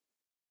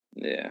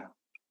 Yeah.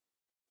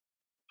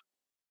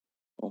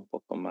 Un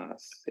poco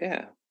más.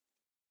 Yeah.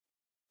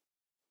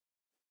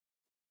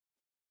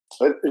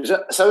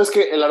 Sabes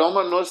que el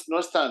aroma no es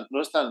tan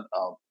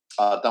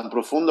tan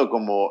profundo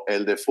como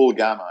el de Full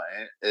Gamma,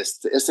 ¿eh?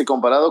 Este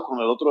comparado con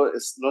el otro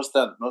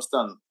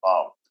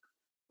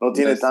no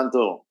tiene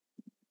tanto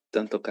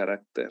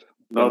carácter.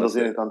 No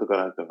tiene tanto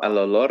carácter. No. Al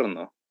olor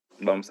no.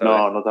 Vamos a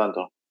ver. No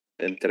tanto.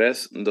 En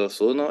 3,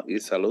 2, 1 y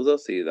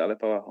saludos y dale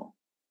para abajo.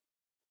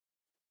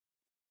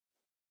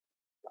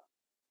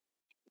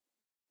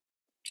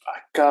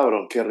 Ay,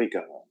 cabrón, qué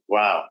rica.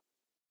 Wow.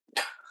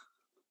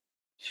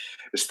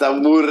 Está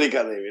muy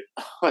rica, David.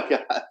 Oh my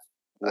God.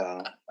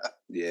 Wow.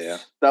 Yeah.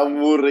 Está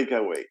muy rica,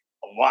 güey.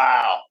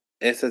 Wow.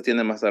 Esa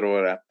tiene más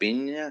sabor a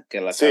piña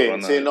que la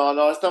cabrona. Sí,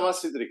 no, está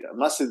más cítrica,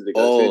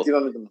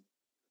 definitivamente no.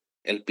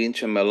 El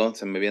pinche melón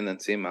se me viene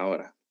encima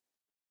ahora.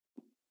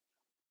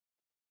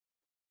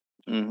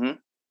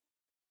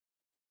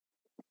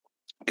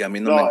 Que a mí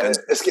no me encanta.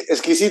 Es que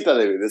exquisita,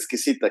 David,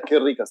 exquisita. Qué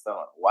rica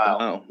estaba.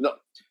 Wow.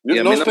 No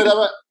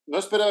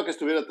esperaba que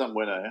estuviera tan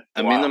buena, ¿eh?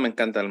 A mí no me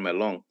encanta el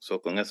melón,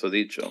 con eso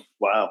dicho.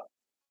 Wow.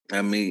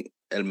 A mí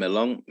el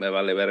melón me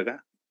vale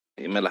verga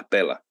y me las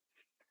pela.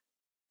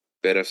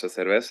 Pero esa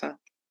cerveza,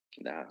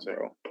 nah, sí.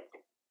 Bro.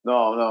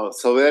 No,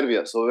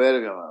 soberbia,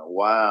 man.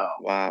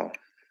 Wow.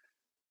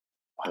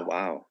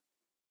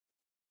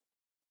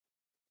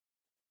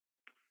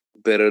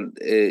 Pero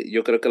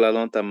yo creo que la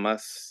nota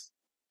más...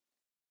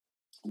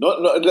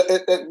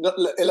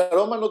 el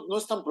aroma no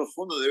es tan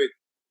profundo, David.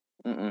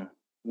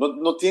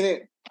 No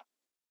tiene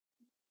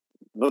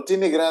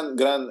gran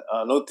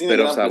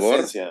sabor,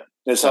 presencia.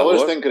 El sabor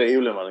está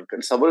increíble, man.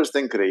 El sabor está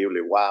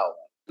increíble. Wow.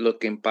 Lo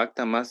que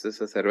impacta más de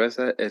esa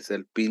cerveza es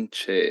el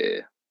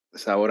pinche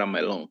sabor a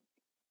melón.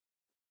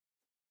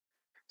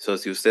 Si a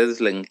ustedes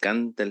les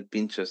encanta el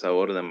pinche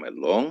sabor de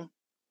melón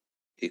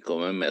y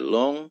comer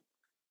melón,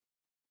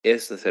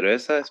 esta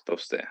cerveza es para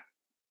usted.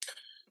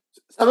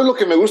 ¿Sabes lo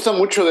que me gusta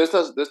mucho de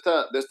esta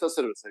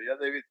cervecería,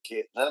 David?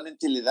 Que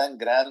realmente le dan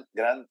gran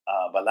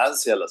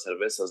balance a las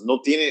cervezas.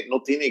 No tiene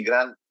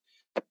gran...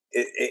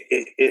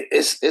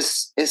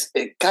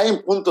 cae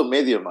en punto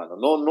medio, hermano.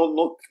 No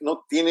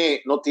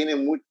tiene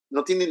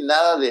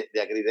nada de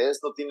agridez,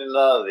 no tiene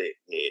nada de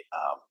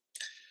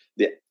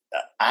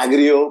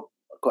agrio.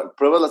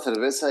 pruebas la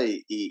cerveza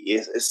y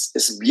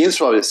es bien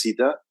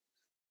suavecita.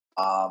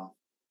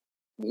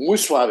 Muy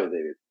suave,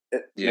 David.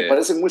 Me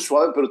parece muy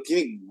suave, pero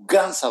tiene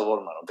gran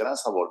sabor, mano. Gran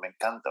sabor, me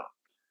encanta.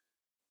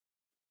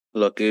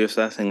 Lo que ellos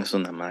hacen es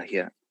una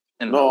magia.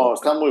 No,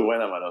 está muy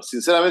buena, mano.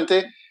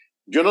 Sinceramente,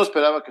 yo no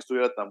esperaba que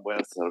estuviera tan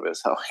buena esta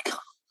cerveza.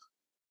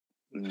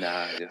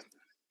 Nah,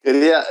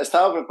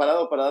 Estaba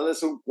preparado para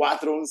darles un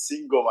 4, un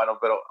 5, mano,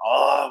 pero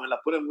me la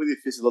pone muy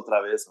difícil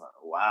otra vez, mano.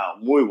 Wow,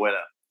 muy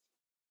buena.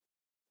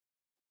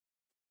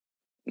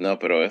 No,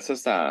 pero eso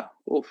está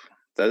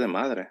de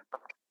madre.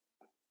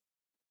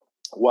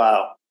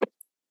 Wow,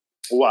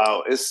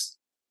 es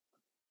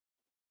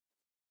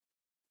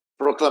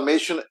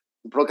Proclamation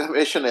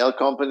Ale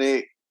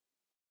Company.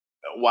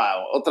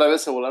 Wow, otra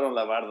vez se volaron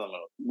la barda,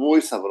 mano.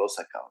 Muy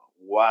sabrosa, cabrón.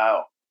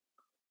 Wow.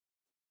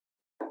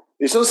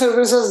 Y son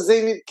cervezas,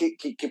 David,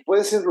 que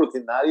pueden ser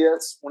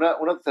rutinarias. Una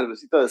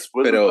cervecita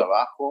después del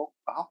trabajo.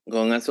 Ajá.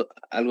 Con eso,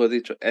 algo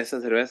dicho,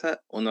 esa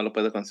cerveza uno lo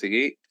puede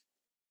conseguir.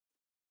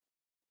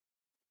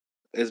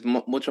 Es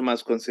mucho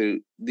más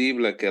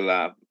conseguible que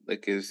la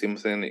que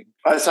hicimos en...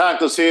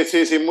 Exacto, sí.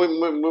 Muy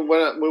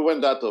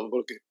buen dato.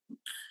 Porque,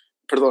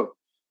 perdón,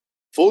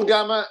 Full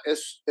Gamma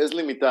es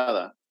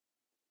limitada.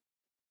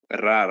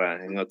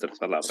 Rara, en otras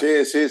palabras.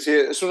 Sí.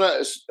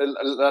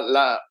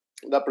 La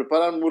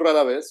preparan muy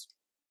rara vez.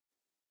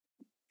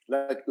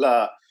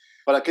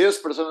 Para aquellas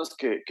personas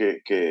que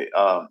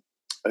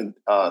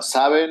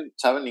saben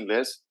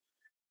inglés,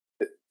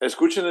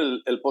 escuchen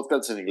el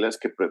podcast en inglés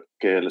que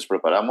les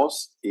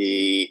preparamos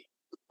y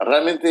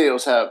realmente, o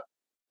sea,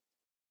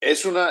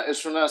 es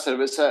una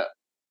cerveza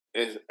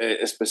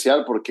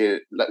especial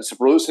porque se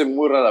produce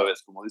muy rara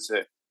vez, como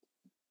dice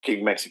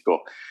King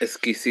Mexico.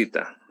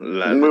 Exquisita.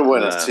 Muy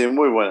buena, sí,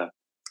 muy buena.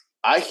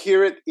 I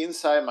hear it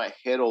inside my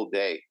head all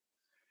day.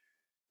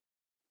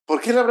 ¿Por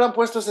qué le habrán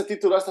puesto ese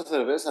título a esta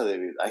cerveza,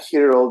 David? I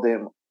hear it all day.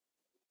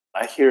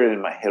 I hear it in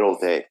my head all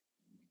day.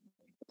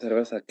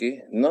 Cerveza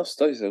aquí, no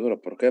estoy seguro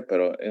por qué,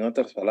 pero en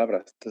otras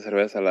palabras, esta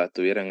cerveza la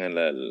tuvieran en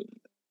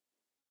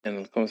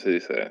 ¿cómo se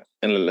dice?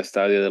 En el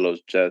estadio de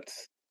los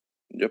Jets.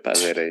 Yo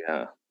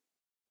pagaría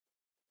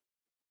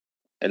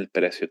el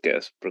precio que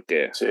es,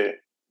 porque... Sí,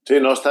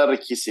 no, está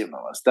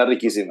riquísima.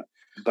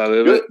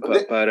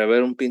 Para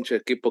ver un pinche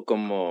equipo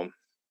como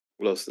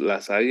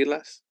las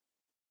Águilas,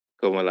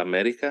 como el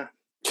América.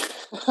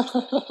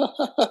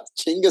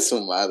 Chingue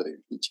su madre,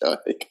 pinche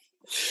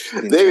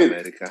David,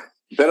 América.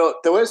 Pero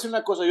te voy a decir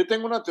una cosa, yo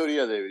tengo una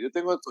teoría, David,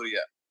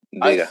 Diga.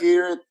 I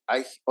hear it,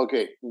 ok,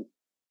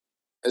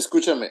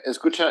 escucha mi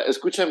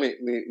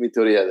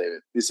teoría,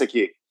 David, dice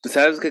aquí.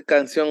 ¿Sabes qué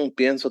canción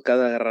pienso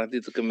cada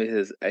ratito que me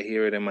dices I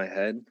hear it in my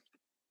head?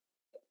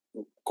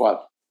 ¿Cuál?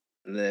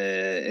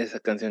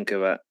 Esa canción que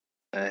va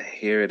I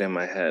hear it in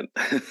my head.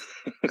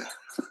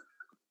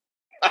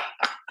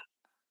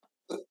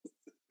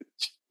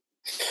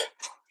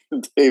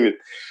 David,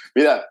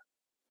 mira,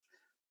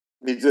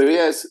 mi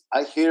teoría es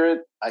I hear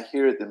it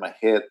in my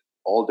head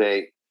all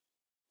day.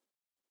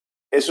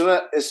 Es un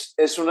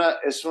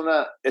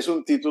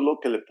título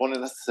que le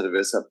ponen a esta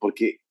cerveza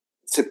porque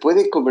se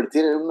puede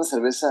convertir en una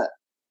cerveza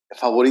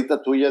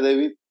favorita tuya,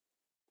 David.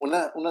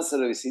 Una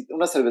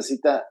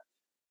cervecita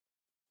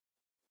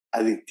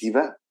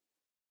adictiva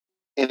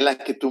en la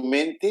que tu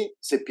mente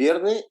se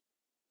pierde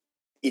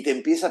y te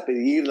empieza a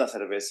pedir la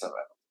cerveza,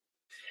 ¿verdad?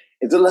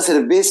 Entonces la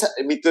cerveza,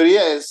 mi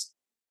teoría es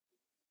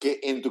que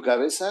en tu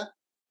cabeza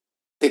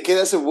te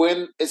queda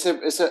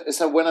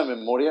esa buena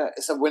memoria,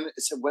 ese buen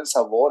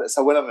sabor,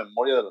 esa buena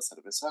memoria de la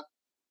cerveza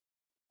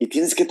y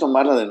tienes que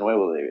tomarla de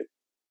nuevo, David.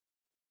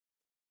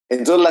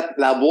 Entonces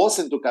la voz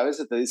en tu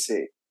cabeza te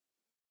dice,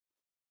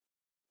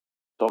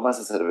 toma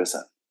esa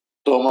cerveza,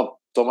 toma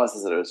esa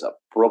cerveza,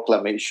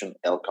 Proclamation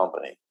Ale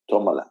Company,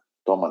 tómala.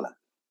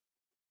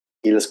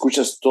 Y la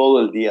escuchas todo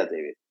el día,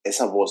 David,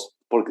 esa voz,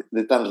 porque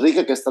de tan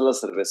rica que está la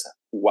cerveza.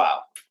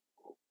 ¡Wow!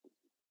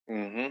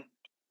 Uh-huh.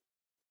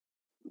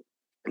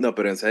 No,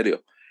 pero en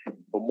serio.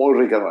 Muy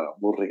rica, mano,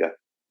 muy rica.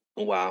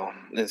 Wow,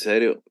 en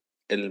serio.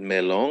 El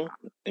melón,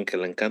 en que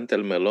le encanta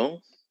el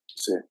melón.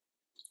 Sí.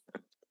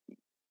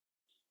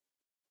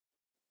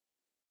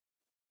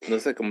 No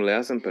sé cómo le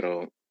hacen,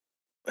 pero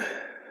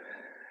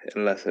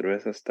en la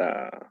cerveza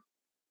está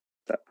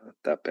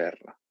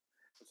perra.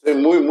 Sí,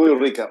 muy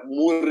rica,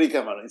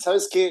 mano. ¿Y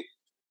sabes qué?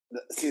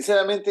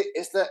 Sinceramente,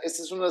 esta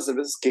es una de las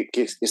cervezas que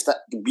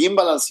está bien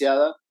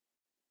balanceada.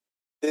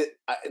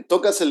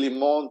 Tocas el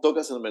limón,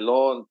 tocas el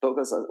melón,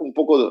 tocas un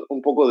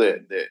poco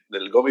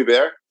del gummy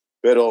bear,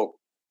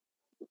 pero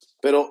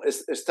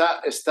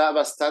está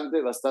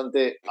bastante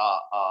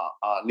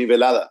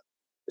nivelada.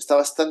 Está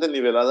bastante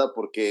nivelada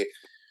porque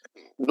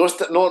no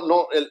está,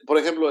 por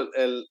ejemplo,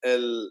 el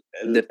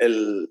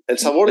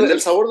sabor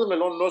del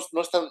melón no es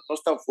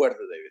tan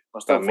fuerte, David. No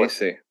es tan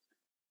fuerte.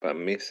 Para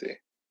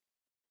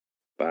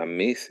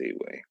mí sí,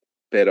 güey.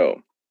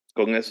 Pero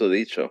con eso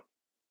dicho,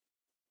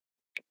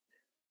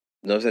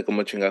 no sé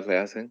cómo chingados le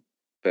hacen,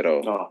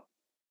 pero No.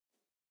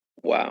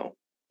 wow.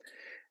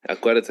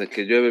 Acuérdate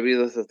que yo he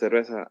bebido esa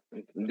cerveza,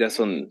 ya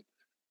son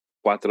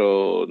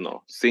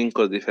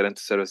 5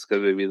 diferentes cervezas que he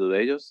bebido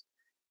de ellos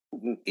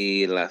Ujú.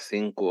 y las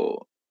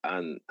 5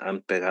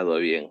 han pegado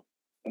bien.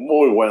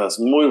 Muy buenas,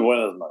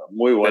 mano.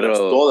 Muy buenas.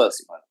 Pero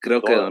Todas, mano.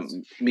 creo que Todas.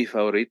 mi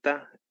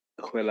favorita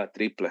fue la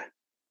triple.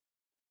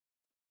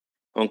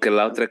 Aunque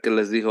la otra que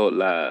les dijo,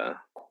 El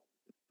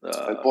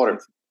Porter.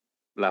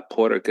 la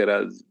Porter, que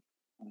era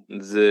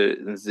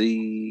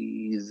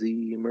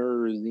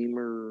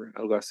Zimmer,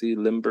 algo así,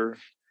 Limber,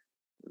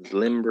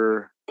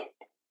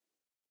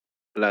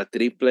 la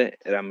triple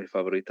era mi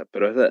favorita,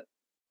 pero esa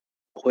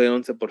fue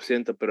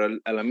 11%, pero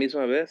a la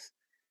misma vez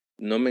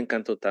no me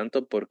encantó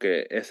tanto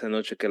porque esa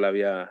noche que la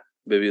había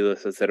bebido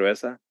esa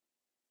cerveza,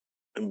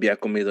 había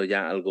comido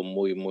ya algo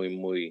muy, muy,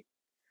 muy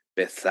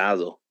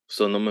pesado.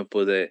 So no me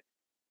pude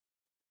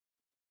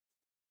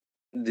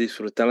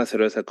disfrutar la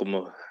cerveza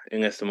como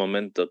en este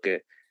momento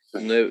que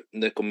no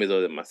he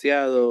comido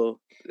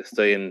demasiado,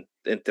 estoy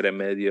entre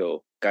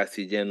medio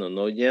casi lleno,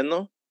 no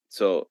lleno.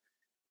 So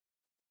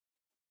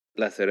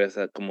la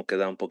cerveza como que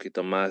da un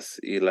poquito más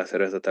y la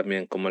cerveza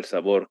también como el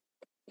sabor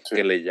Sí.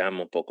 que le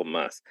llama un poco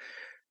más.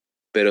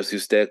 Pero si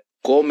usted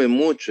come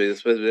mucho y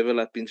después bebe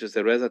la pinche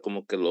cerveza,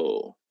 como que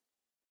lo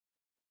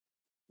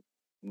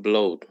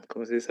bloat,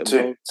 ¿cómo se dice? Sí,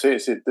 Bloat. sí,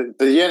 sí.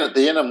 Te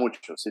llena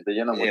mucho. Sí, te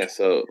llena mucho.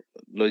 Eso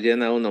lo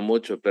llena uno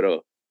mucho,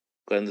 pero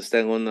cuando está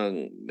en uno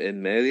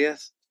en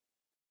medias,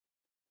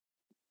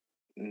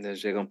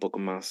 les llega un poco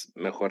más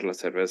mejor la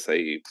cerveza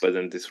y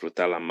pueden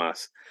disfrutarla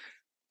más.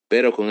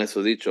 Pero con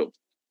eso dicho,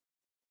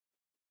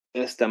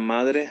 esta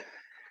madre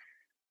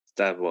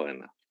está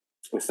buena.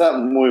 Está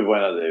muy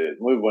buena, David.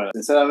 Muy buena.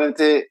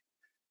 Sinceramente,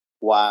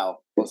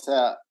 wow. O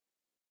sea,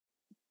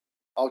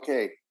 ok.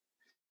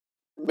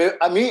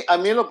 A mí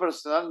en lo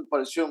personal me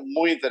pareció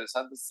muy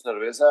interesante esta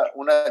cerveza,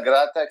 una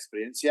grata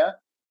experiencia.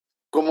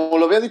 Como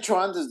lo había dicho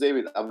antes,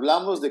 David,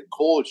 hablamos de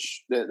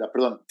Coach,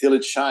 perdón, Till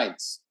It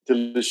Shines.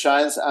 Till It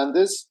Shines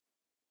antes,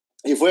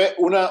 y fue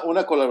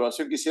una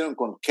colaboración que hicieron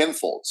con Ken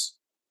Folds.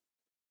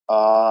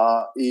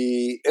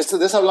 Y de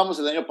eso hablamos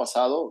el año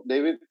pasado,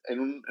 David, en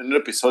un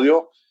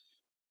episodio.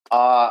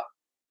 Ah,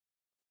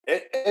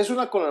 es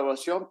una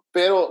colaboración,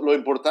 pero lo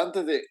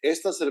importante de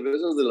estas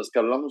cervezas de las que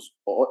hablamos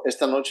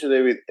esta noche,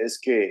 David, es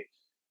que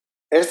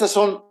estas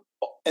son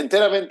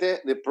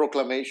enteramente de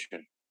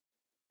Proclamation.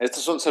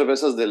 Estas son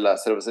cervezas de la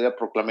cervecería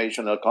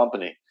Proclamation Ale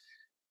Company.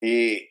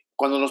 Y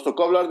cuando nos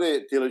tocó hablar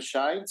de Till It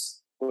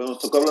Shines, cuando nos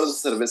tocó hablar de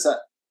esa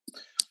cerveza,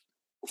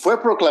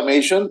 fue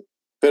Proclamation,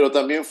 pero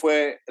también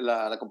fue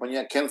la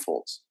compañía Ken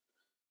Folds.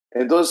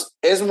 Entonces,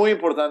 es muy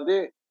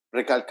importante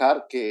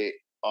recalcar que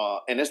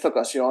en esta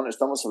ocasión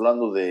estamos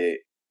hablando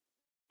de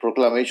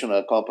Proclamation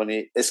Ale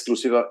Company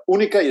exclusiva,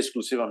 única y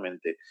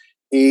exclusivamente.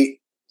 Y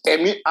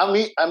en mi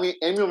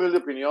humilde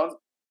opinión,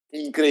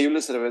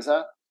 increíble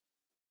cerveza.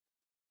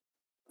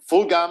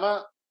 Full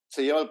Gamma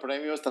se lleva el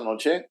premio esta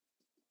noche.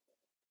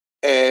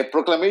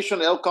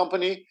 Proclamation Ale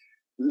Company,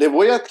 le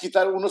voy a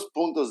quitar unos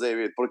puntos,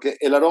 David, porque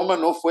el aroma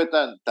no fue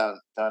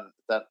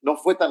no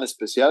fue tan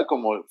especial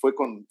como fue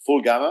con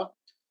Full Gamma.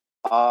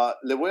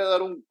 Le voy a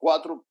dar un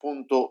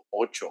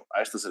 4.8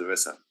 a esta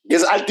cerveza. Y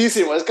es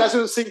altísimo, es casi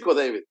un 5,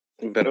 David.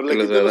 Pero Que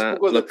le quité unos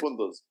pocos de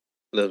puntos.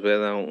 Les voy a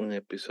dar un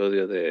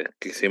episodio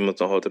que hicimos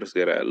nosotros,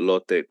 que era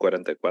Lote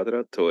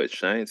 44, Till It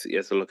Shines, y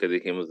eso es lo que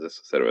dijimos de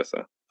esa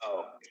cerveza.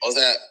 O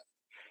sea,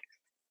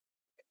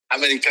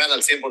 americana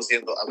al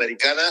 100%,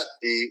 americana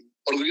y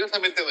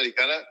orgullosamente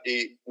americana.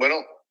 Y bueno,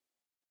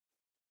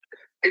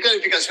 ¿qué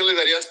calificación le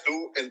darías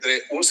tú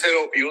entre un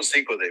 0 y un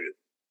 5, David?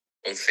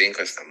 Un 5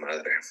 a esta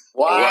madre.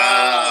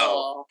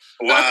 ¡Wow!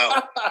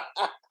 ¡Wow!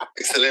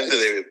 Excelente,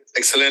 David.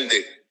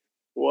 Excelente.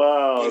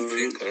 ¡Wow! Un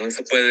 5,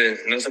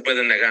 no se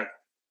puede negar.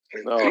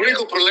 No. El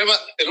único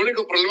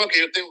problema que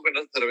yo tengo con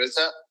esta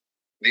cerveza,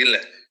 Dile.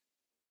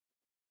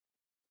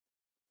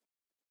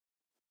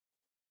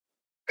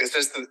 es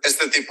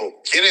este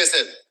tipo. ¿Quién es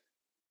él?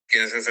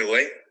 ¿Quién es ese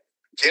güey?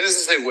 ¿Quién es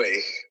ese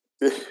güey?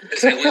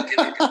 Ese güey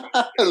tiene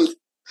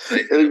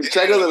el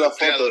chaco de la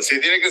foto. Sí,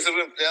 tiene que ser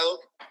un empleado,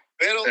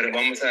 pero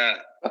vamos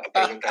a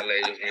preguntarle a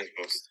ellos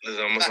mismos. Les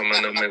vamos a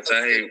mandar un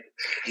mensaje.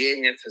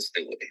 ¿Quién es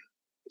este güey?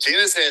 ¿quién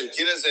es él?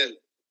 ¿Quién es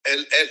él?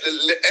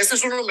 Este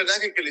es un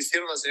homenaje que le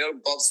hicieron al señor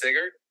Bob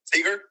Seger.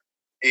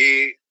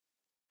 Y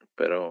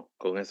Pero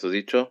con eso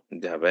dicho,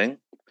 ya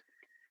ven.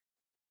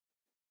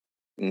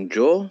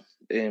 Yo,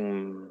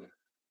 en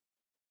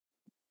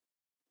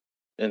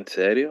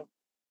serio,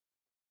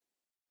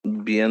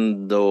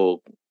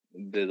 viendo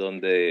de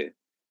dónde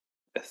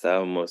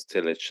estábamos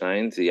Till It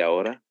Shines y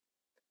ahora,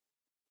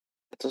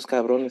 estos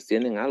cabrones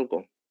tienen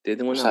algo.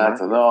 Tienen una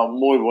Exacto, magia. no,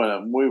 muy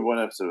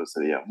buena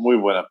cervecería, muy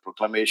buena.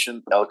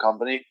 Proclamation Ale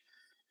Company.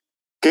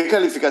 ¿Qué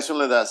calificación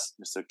le das,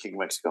 Mr. King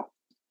Mexico?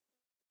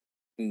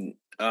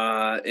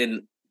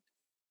 En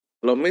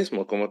lo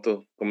mismo, como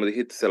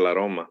dijiste, el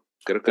aroma.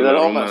 Creo que El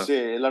aroma, sí,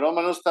 el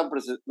aroma no es tan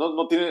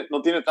no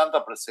tiene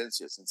tanta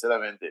presencia,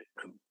 sinceramente.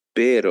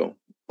 Pero,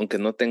 aunque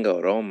no tenga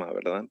aroma,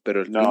 ¿verdad?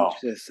 Pero el No.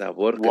 pinche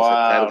sabor que se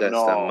carga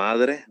esta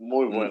madre.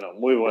 Muy bueno,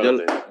 muy bueno.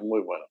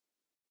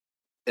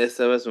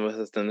 Esta vez me vas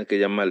a tener que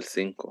llamar el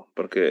 5,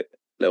 porque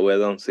le voy a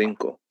dar un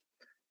 5.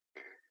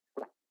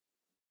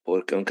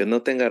 porque aunque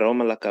no tenga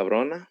aroma la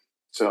cabrona,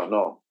 So,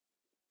 no,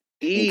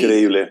 y,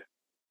 increíble.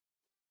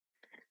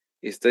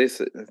 y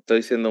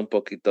estoy siendo un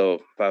poquito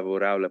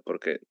favorable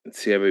porque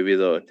sí he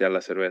vivido ya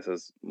las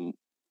cervezas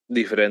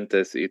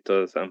diferentes y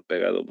todas han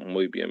pegado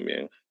muy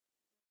bien.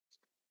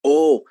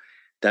 Oh,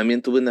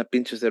 también tuve una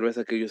pinche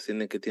cerveza que ellos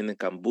tienen que tiene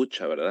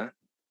kombucha, ¿verdad?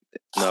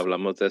 No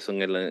hablamos de eso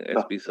en el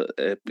No, episodio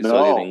de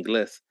no,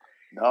 inglés.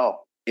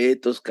 no.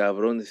 Estos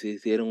cabrones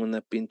hicieron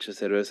una pinche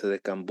cerveza de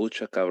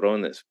kombucha,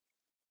 cabrones.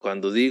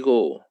 Cuando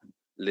digo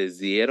les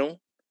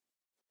dieron,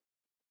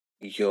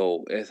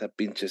 esa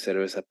pinche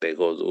cerveza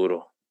pegó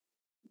duro.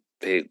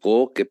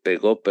 Pegó que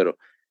pegó, pero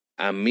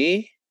a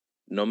mí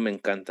no me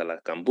encanta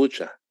la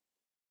kombucha.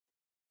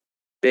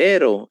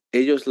 Pero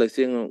ellos la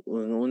hicieron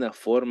en una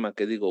forma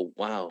que digo,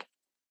 wow,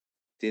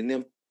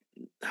 tienen,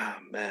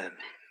 man,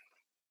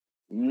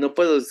 no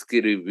puedo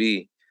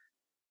describir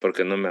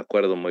porque no me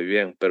acuerdo muy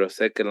bien, pero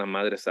sé que la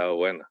madre estaba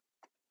buena.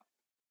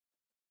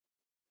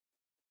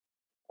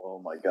 Oh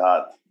my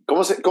God.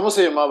 ¿Cómo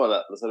se llamaba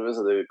la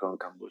cerveza de con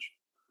kombucha?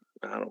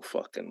 I don't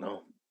fucking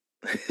know.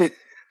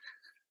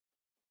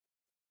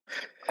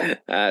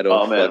 I don't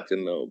Oh man.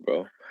 fucking know,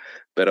 bro.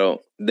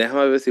 Pero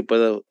déjame ver si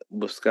puedo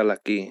buscarla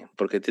aquí,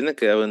 porque tiene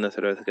que haber una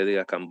cerveza que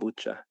diga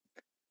kombucha.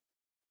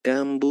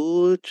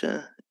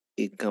 Kombucha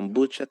y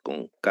kombucha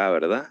con K,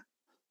 ¿verdad?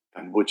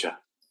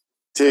 Kombucha.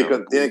 Sí,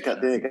 Kombucha.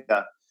 tiene que.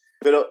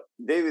 Pero,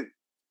 David,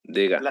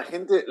 Diga.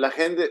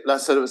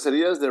 las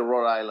cervecerías de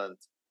Rhode Island,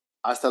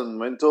 hasta el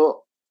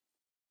momento,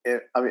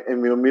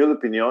 en mi humilde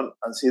opinión,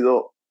 han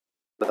sido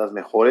las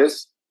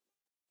mejores.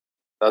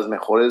 Las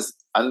mejores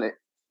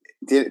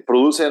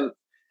producen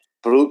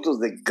productos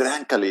de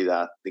gran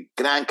calidad, de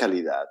gran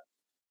calidad.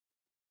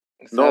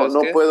 No, ¿Sabes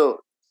no qué?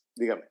 puedo,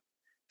 dígame.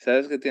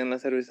 ¿Sabes que tiene la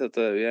cerveza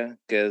todavía?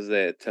 Que es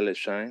de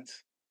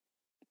Teleshines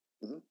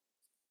Ujú.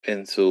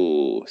 en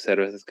sus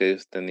cervezas que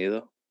ellos han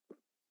tenido.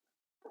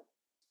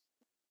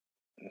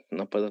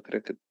 No puedo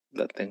creer que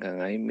la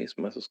tengan ahí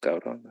mismo esos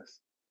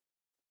cabrones.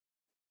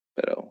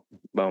 Pero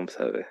vamos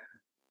a ver.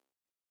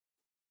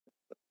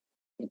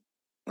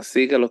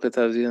 Sigue lo que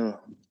estás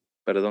diciendo.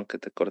 Perdón que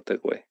te corte,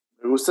 güey.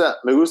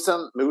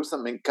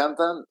 Me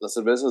encantan las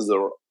cervezas de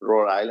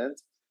Rhode Island,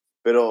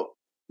 pero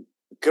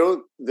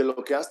creo de lo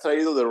que has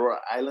traído de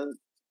Rhode Island,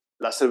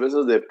 las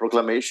cervezas de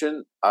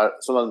Proclamation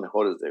son las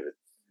mejores, David.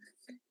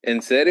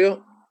 ¿En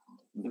serio?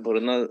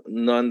 Por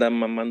no andar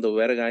mamando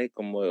verga ahí,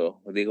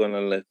 como digo en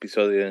el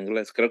episodio en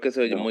inglés. Creo que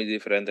se oye No. muy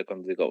diferente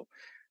cuando digo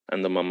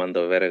ando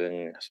mamando verga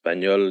en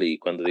español y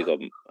cuando digo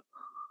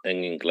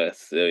en inglés.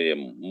 Se oye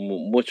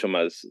mucho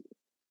más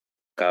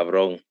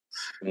cabrón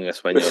en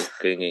español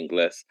que en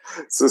inglés.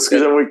 Se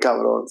escucha Pero, muy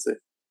cabrón, sí.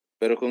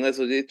 pero con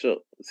eso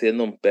dicho,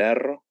 siendo un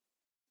perro,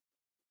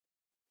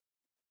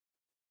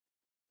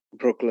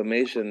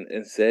 Proclamation,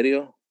 en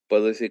serio,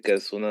 puedo decir que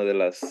es una de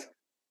las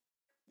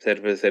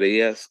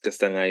cervecerías que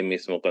están ahí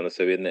mismo cuando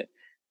se viene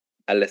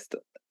al,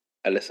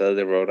 al estado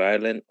de Rhode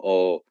Island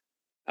o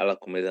a la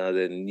comunidad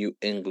de New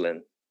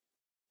England.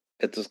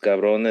 Estos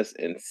cabrones,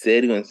 en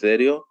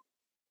serio,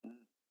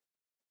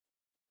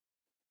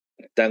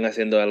 están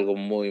haciendo algo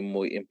muy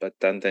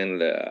impactante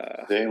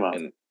Sí,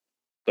 man.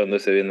 cuando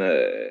se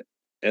viene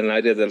en el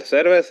área de la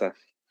cerveza.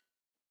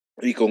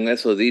 Y con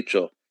eso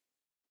dicho,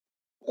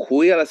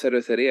 fui a la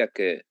cervecería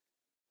que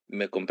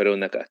me compré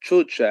una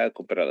cachucha,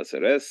 compré la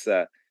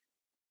cerveza,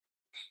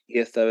 y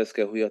esta vez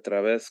que fui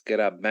otra vez, que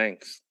era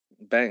Banks,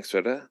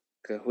 ¿verdad?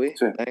 ¿Que fui?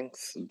 Sí.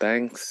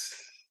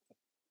 Banks,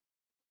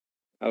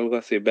 algo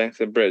así,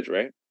 Banks and Bridge,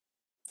 right?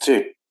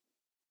 Sí.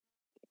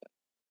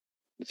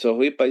 So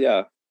fui para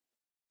allá.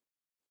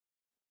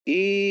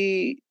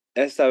 Y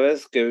esta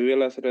vez que viví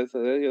la cerveza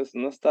de ellos,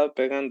 no estaba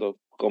pegando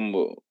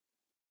como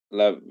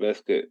la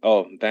vez que,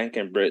 Bank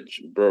and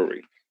Bridge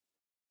Brewery.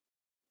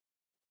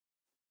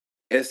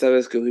 Esta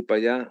vez que fui para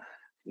allá,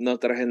 no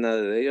traje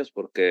nada de ellos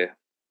porque,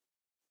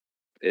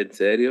 en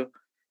serio,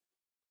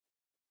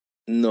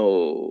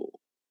 no,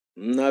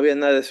 no había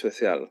nada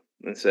especial,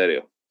 en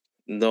serio.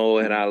 No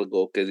era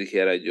algo que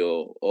dijera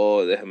yo,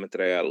 déjame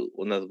traer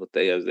unas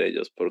botellas de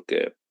ellos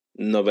porque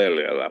no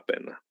valía la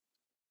pena.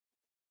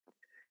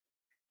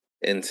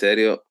 En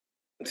serio,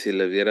 si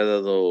le hubiera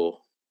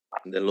dado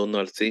del 1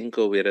 al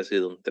 5, hubiera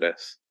sido un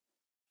 3.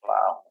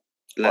 Wow.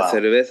 La Wow.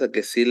 cerveza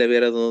que sí le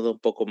hubiera dado un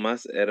poco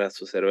más era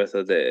su cerveza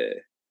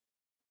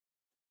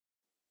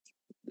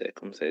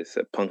 ¿cómo se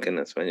dice? Pumpkin en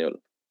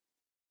español.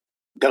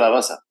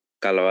 Calabaza.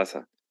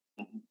 Calabaza.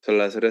 So,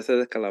 la cerveza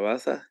de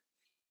calabaza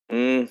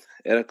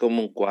era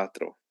como un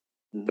 4.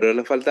 Pero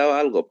le faltaba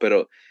algo,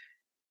 pero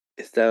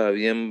estaba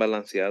bien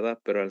balanceada,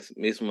 pero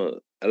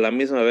a la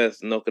misma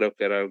vez no creo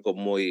que era algo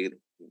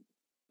muy,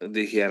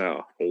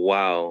 dijera,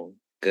 wow,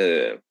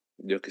 que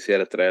yo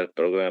quisiera traer el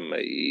programa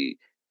y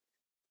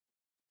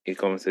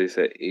 ¿cómo se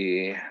dice?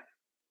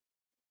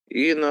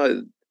 No,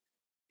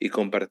 y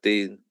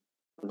compartir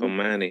con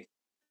Manny.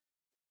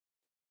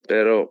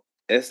 Pero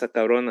esta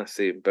cabrona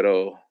sí,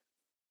 pero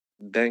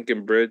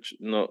Bridge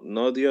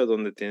no dio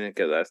donde tiene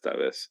que dar esta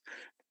vez.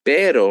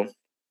 Pero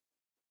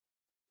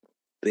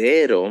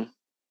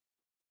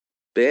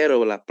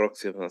Pero la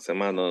próxima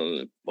semana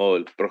o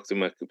el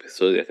próximo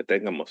episodio que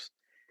tengamos,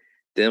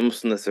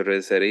 tenemos una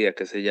cervecería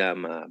que se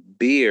llama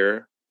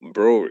Beer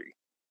Brewery.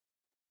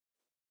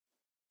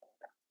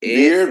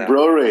 Beer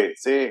Brewery,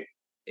 sí.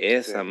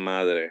 Esa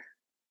madre.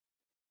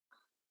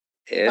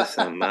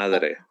 Esa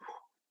madre.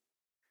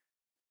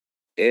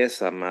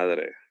 Esa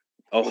madre.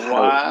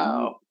 Ojalá.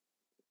 Wow.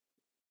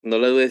 No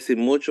les voy a decir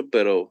mucho,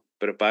 pero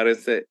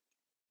prepárense.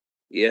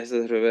 Y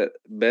esa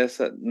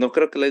cerveza, no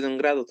creo que le den un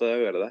grado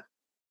todavía, ¿verdad?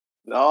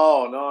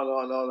 No.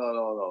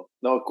 No,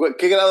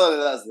 ¿qué grado le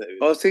das, David?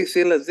 Oh, sí,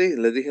 les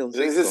dije un 5.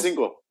 Le dices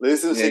 5. Le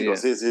dices un Yeah,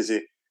 5,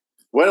 sí.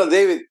 Bueno,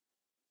 David,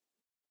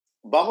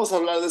 vamos a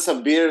hablar de esa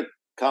beer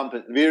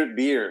company, beer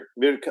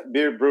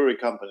brewery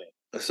company.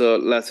 So,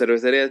 la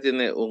cervecería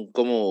tiene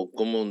como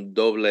un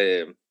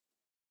doble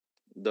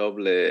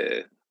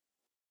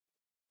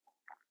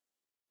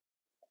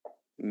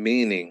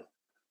meaning.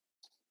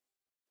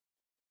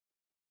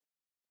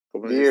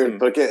 ¿Cómo se Beer, dice?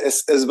 porque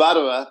es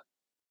barba.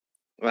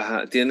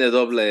 Ajá, tiene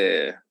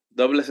doble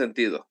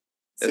sentido.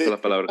 Esa es la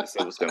palabra que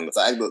estoy buscando.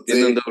 Exacto,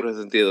 Tiene un sí. doble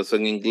sentido. So,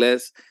 en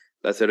inglés,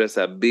 la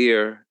cerveza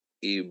beer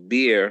y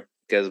beer,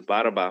 que es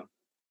barba,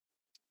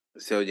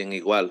 se oyen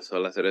igual. So,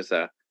 la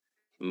cerveza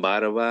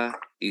barba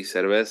y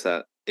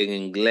cerveza, en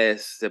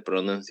inglés se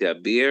pronuncia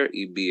beer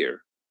y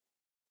beer.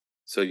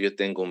 So, yo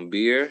tengo un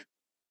beer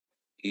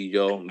y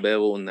yo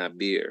bebo una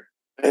beer.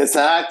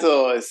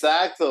 Exacto. Es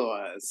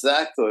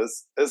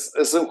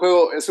un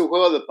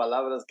juego de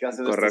palabras que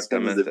hacen estas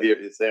gentes de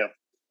beer.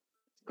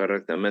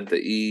 Correctamente.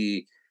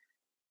 Y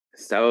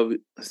estaba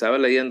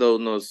leyendo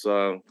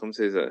 ¿cómo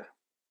se dice?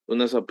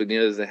 Unas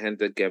opiniones de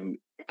gente que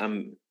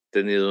han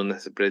tenido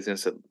unas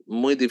experiencias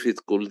muy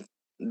Difícil.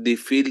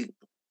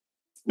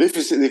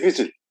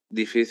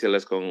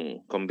 difíciles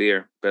con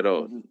beer,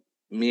 pero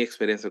mi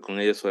experiencia con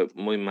ellos fue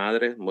muy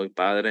madre, muy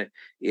padre,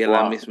 y a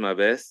la Wow. misma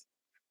vez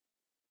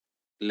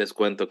les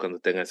cuento cuando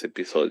tenga ese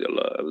episodio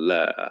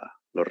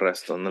lo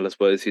resto. No les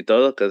puedo decir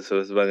todo, que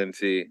después van a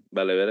decir,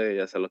 vale, ver,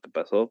 ya sé lo que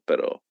pasó,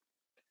 pero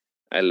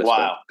ahí les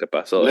cuento qué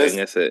pasó en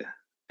ese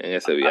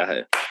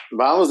viaje.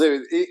 Vamos,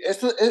 David. ¿Y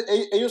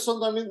ellos son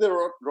también de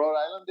Rhode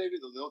Island, David?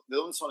 ¿De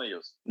dónde son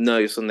ellos? No,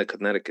 ellos son de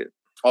Connecticut.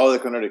 Oh,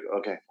 de Connecticut.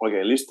 Ok,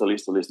 listo.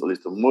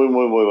 Muy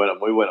bueno.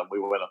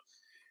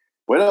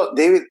 Bueno,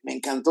 David, me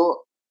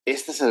encantó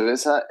esta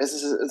cerveza,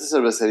 esta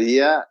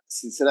cervecería.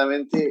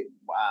 Sinceramente,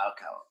 wow,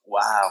 cabrón.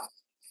 Wow.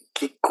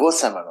 Qué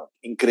cosa, mano.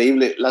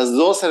 Increíble. Las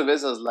dos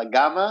cervezas, la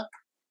Gama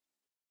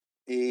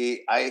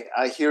y I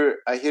hear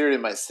it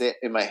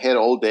in my head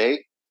all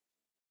day.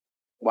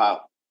 Wow.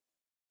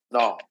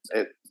 No,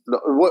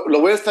 lo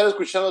voy a estar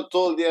escuchando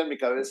todo el día en mi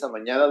cabeza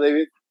mañana,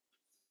 David.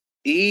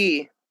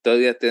 Y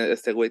todavía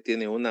este güey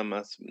tiene una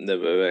más de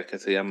bebé que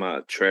se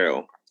llama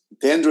Trail.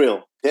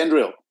 Tendril.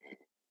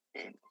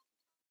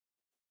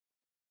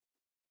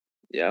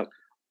 Ya.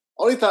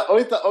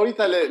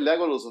 Ahorita le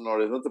hago los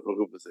honores, no te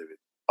preocupes, David.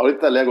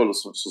 Ahorita le hago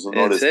sus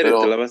honores. ¿En serio?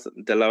 Pero,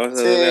 ¿Te la vas a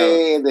sí,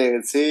 beber?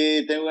 David,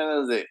 sí, tengo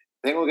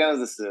ganas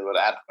de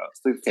celebrar.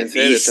 Estoy ¿En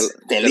feliz. serio?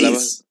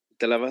 Feliz.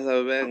 ¿Te la vas a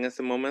beber en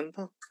ese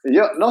momento?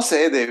 Yo no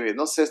sé, David,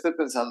 no sé, estoy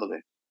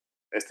pensándole.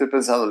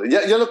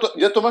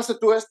 ¿Ya tomaste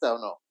tú esta o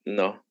no?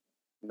 No.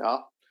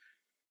 No.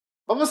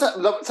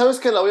 ¿Sabes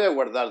qué? La voy a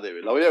guardar,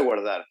 David, la voy a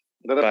guardar.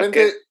 De ¿Para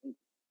repente, qué?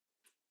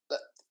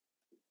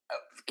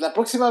 la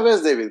próxima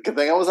vez, David, que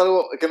tengamos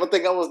algo, que no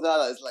tengamos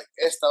nada, es like,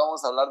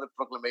 vamos a hablar de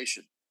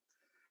Proclamation.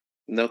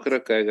 No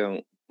creo que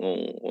hagan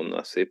uno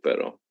así,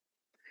 pero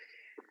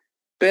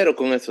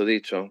con eso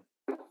dicho,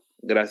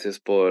 gracias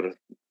por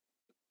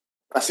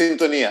La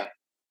sintonía.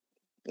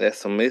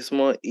 eso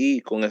mismo, y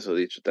con eso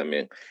dicho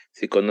también,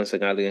 si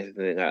conocen a alguien que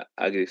tenga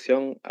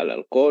adicción al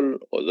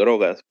alcohol o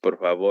drogas, por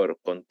favor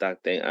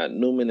contacten a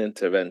Newman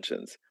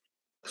Interventions.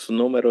 Su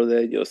número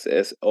de ellos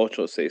es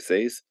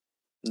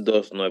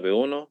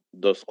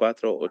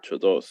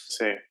 866-291-2482.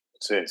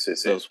 Sí.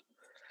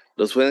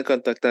 Los pueden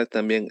contactar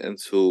también en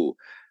su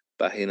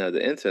página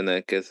de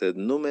internet, que es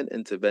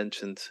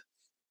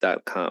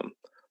newmaninterventions.com,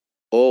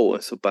 o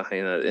en su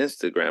página de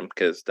Instagram,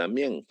 que es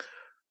también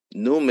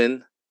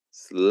Newman/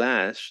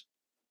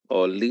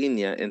 o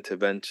línea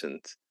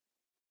Interventions.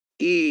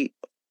 Y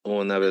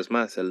una vez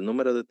más, el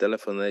número de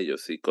teléfono de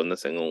ellos, si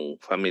conocen a un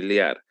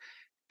familiar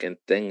que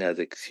tenga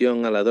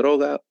adicción a la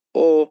droga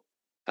o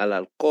al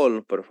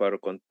alcohol, por favor,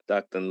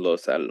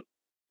 contáctenlos al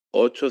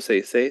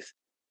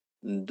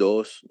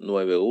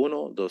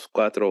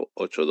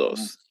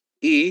 866-291-2482.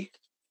 Y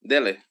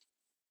dele.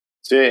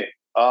 Sí,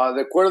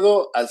 de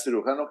acuerdo al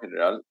cirujano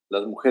general,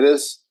 las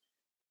mujeres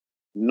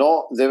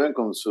no deben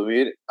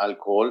consumir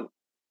alcohol,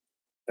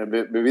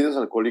 bebidas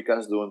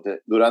alcohólicas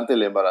durante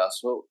el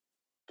embarazo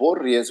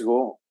por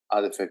riesgo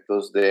a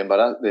defectos de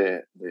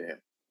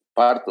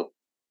parto.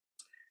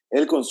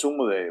 El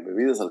consumo de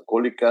bebidas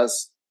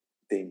alcohólicas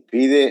te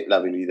impide la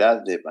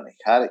habilidad de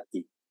manejar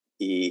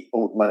y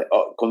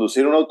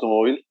conducir un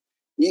automóvil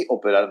y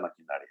operar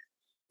maquinaria.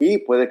 Y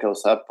puede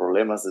causar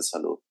problemas de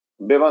salud.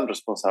 Beban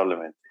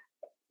responsablemente.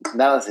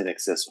 Nada sin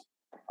exceso,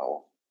 por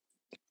favor.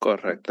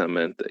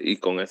 Correctamente. Y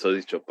con eso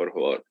dicho, por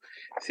favor,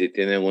 Si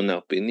tienen una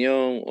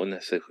opinión, una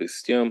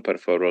sugestión, por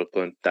favor,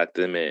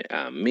 contáctenme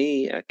a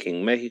mí, aquí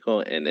en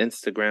México, en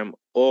Instagram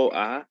o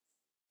a...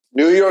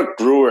 New York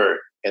Brewer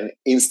en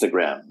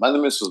Instagram.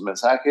 Mándenme sus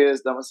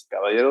mensajes, damas y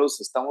caballeros.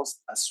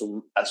 Estamos a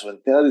su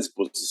entera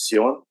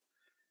disposición.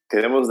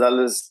 Queremos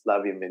darles la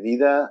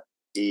bienvenida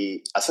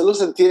y hacerlos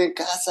sentir en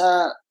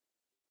casa.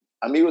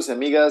 Amigos y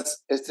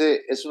amigas,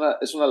 es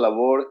una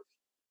labor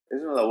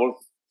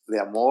de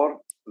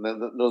amor.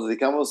 Nos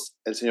dedicamos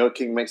el señor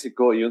King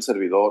México y un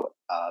servidor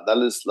a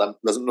darles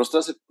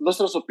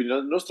nuestras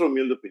opiniones, nuestra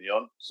humilde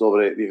opinión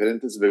sobre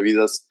diferentes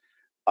bebidas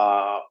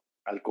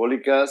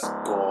alcohólicas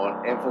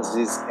con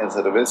énfasis en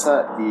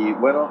cerveza. Y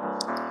bueno,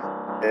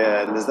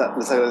 les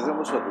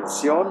agradecemos su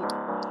atención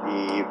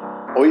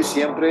y hoy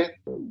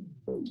siempre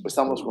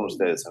estamos con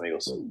ustedes,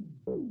 amigos.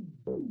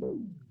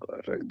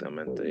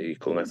 Correctamente. Y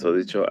con eso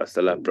dicho,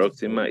 hasta la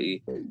próxima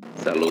y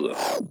saludos.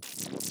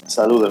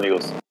 Salud,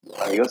 amigos.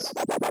 Amigos.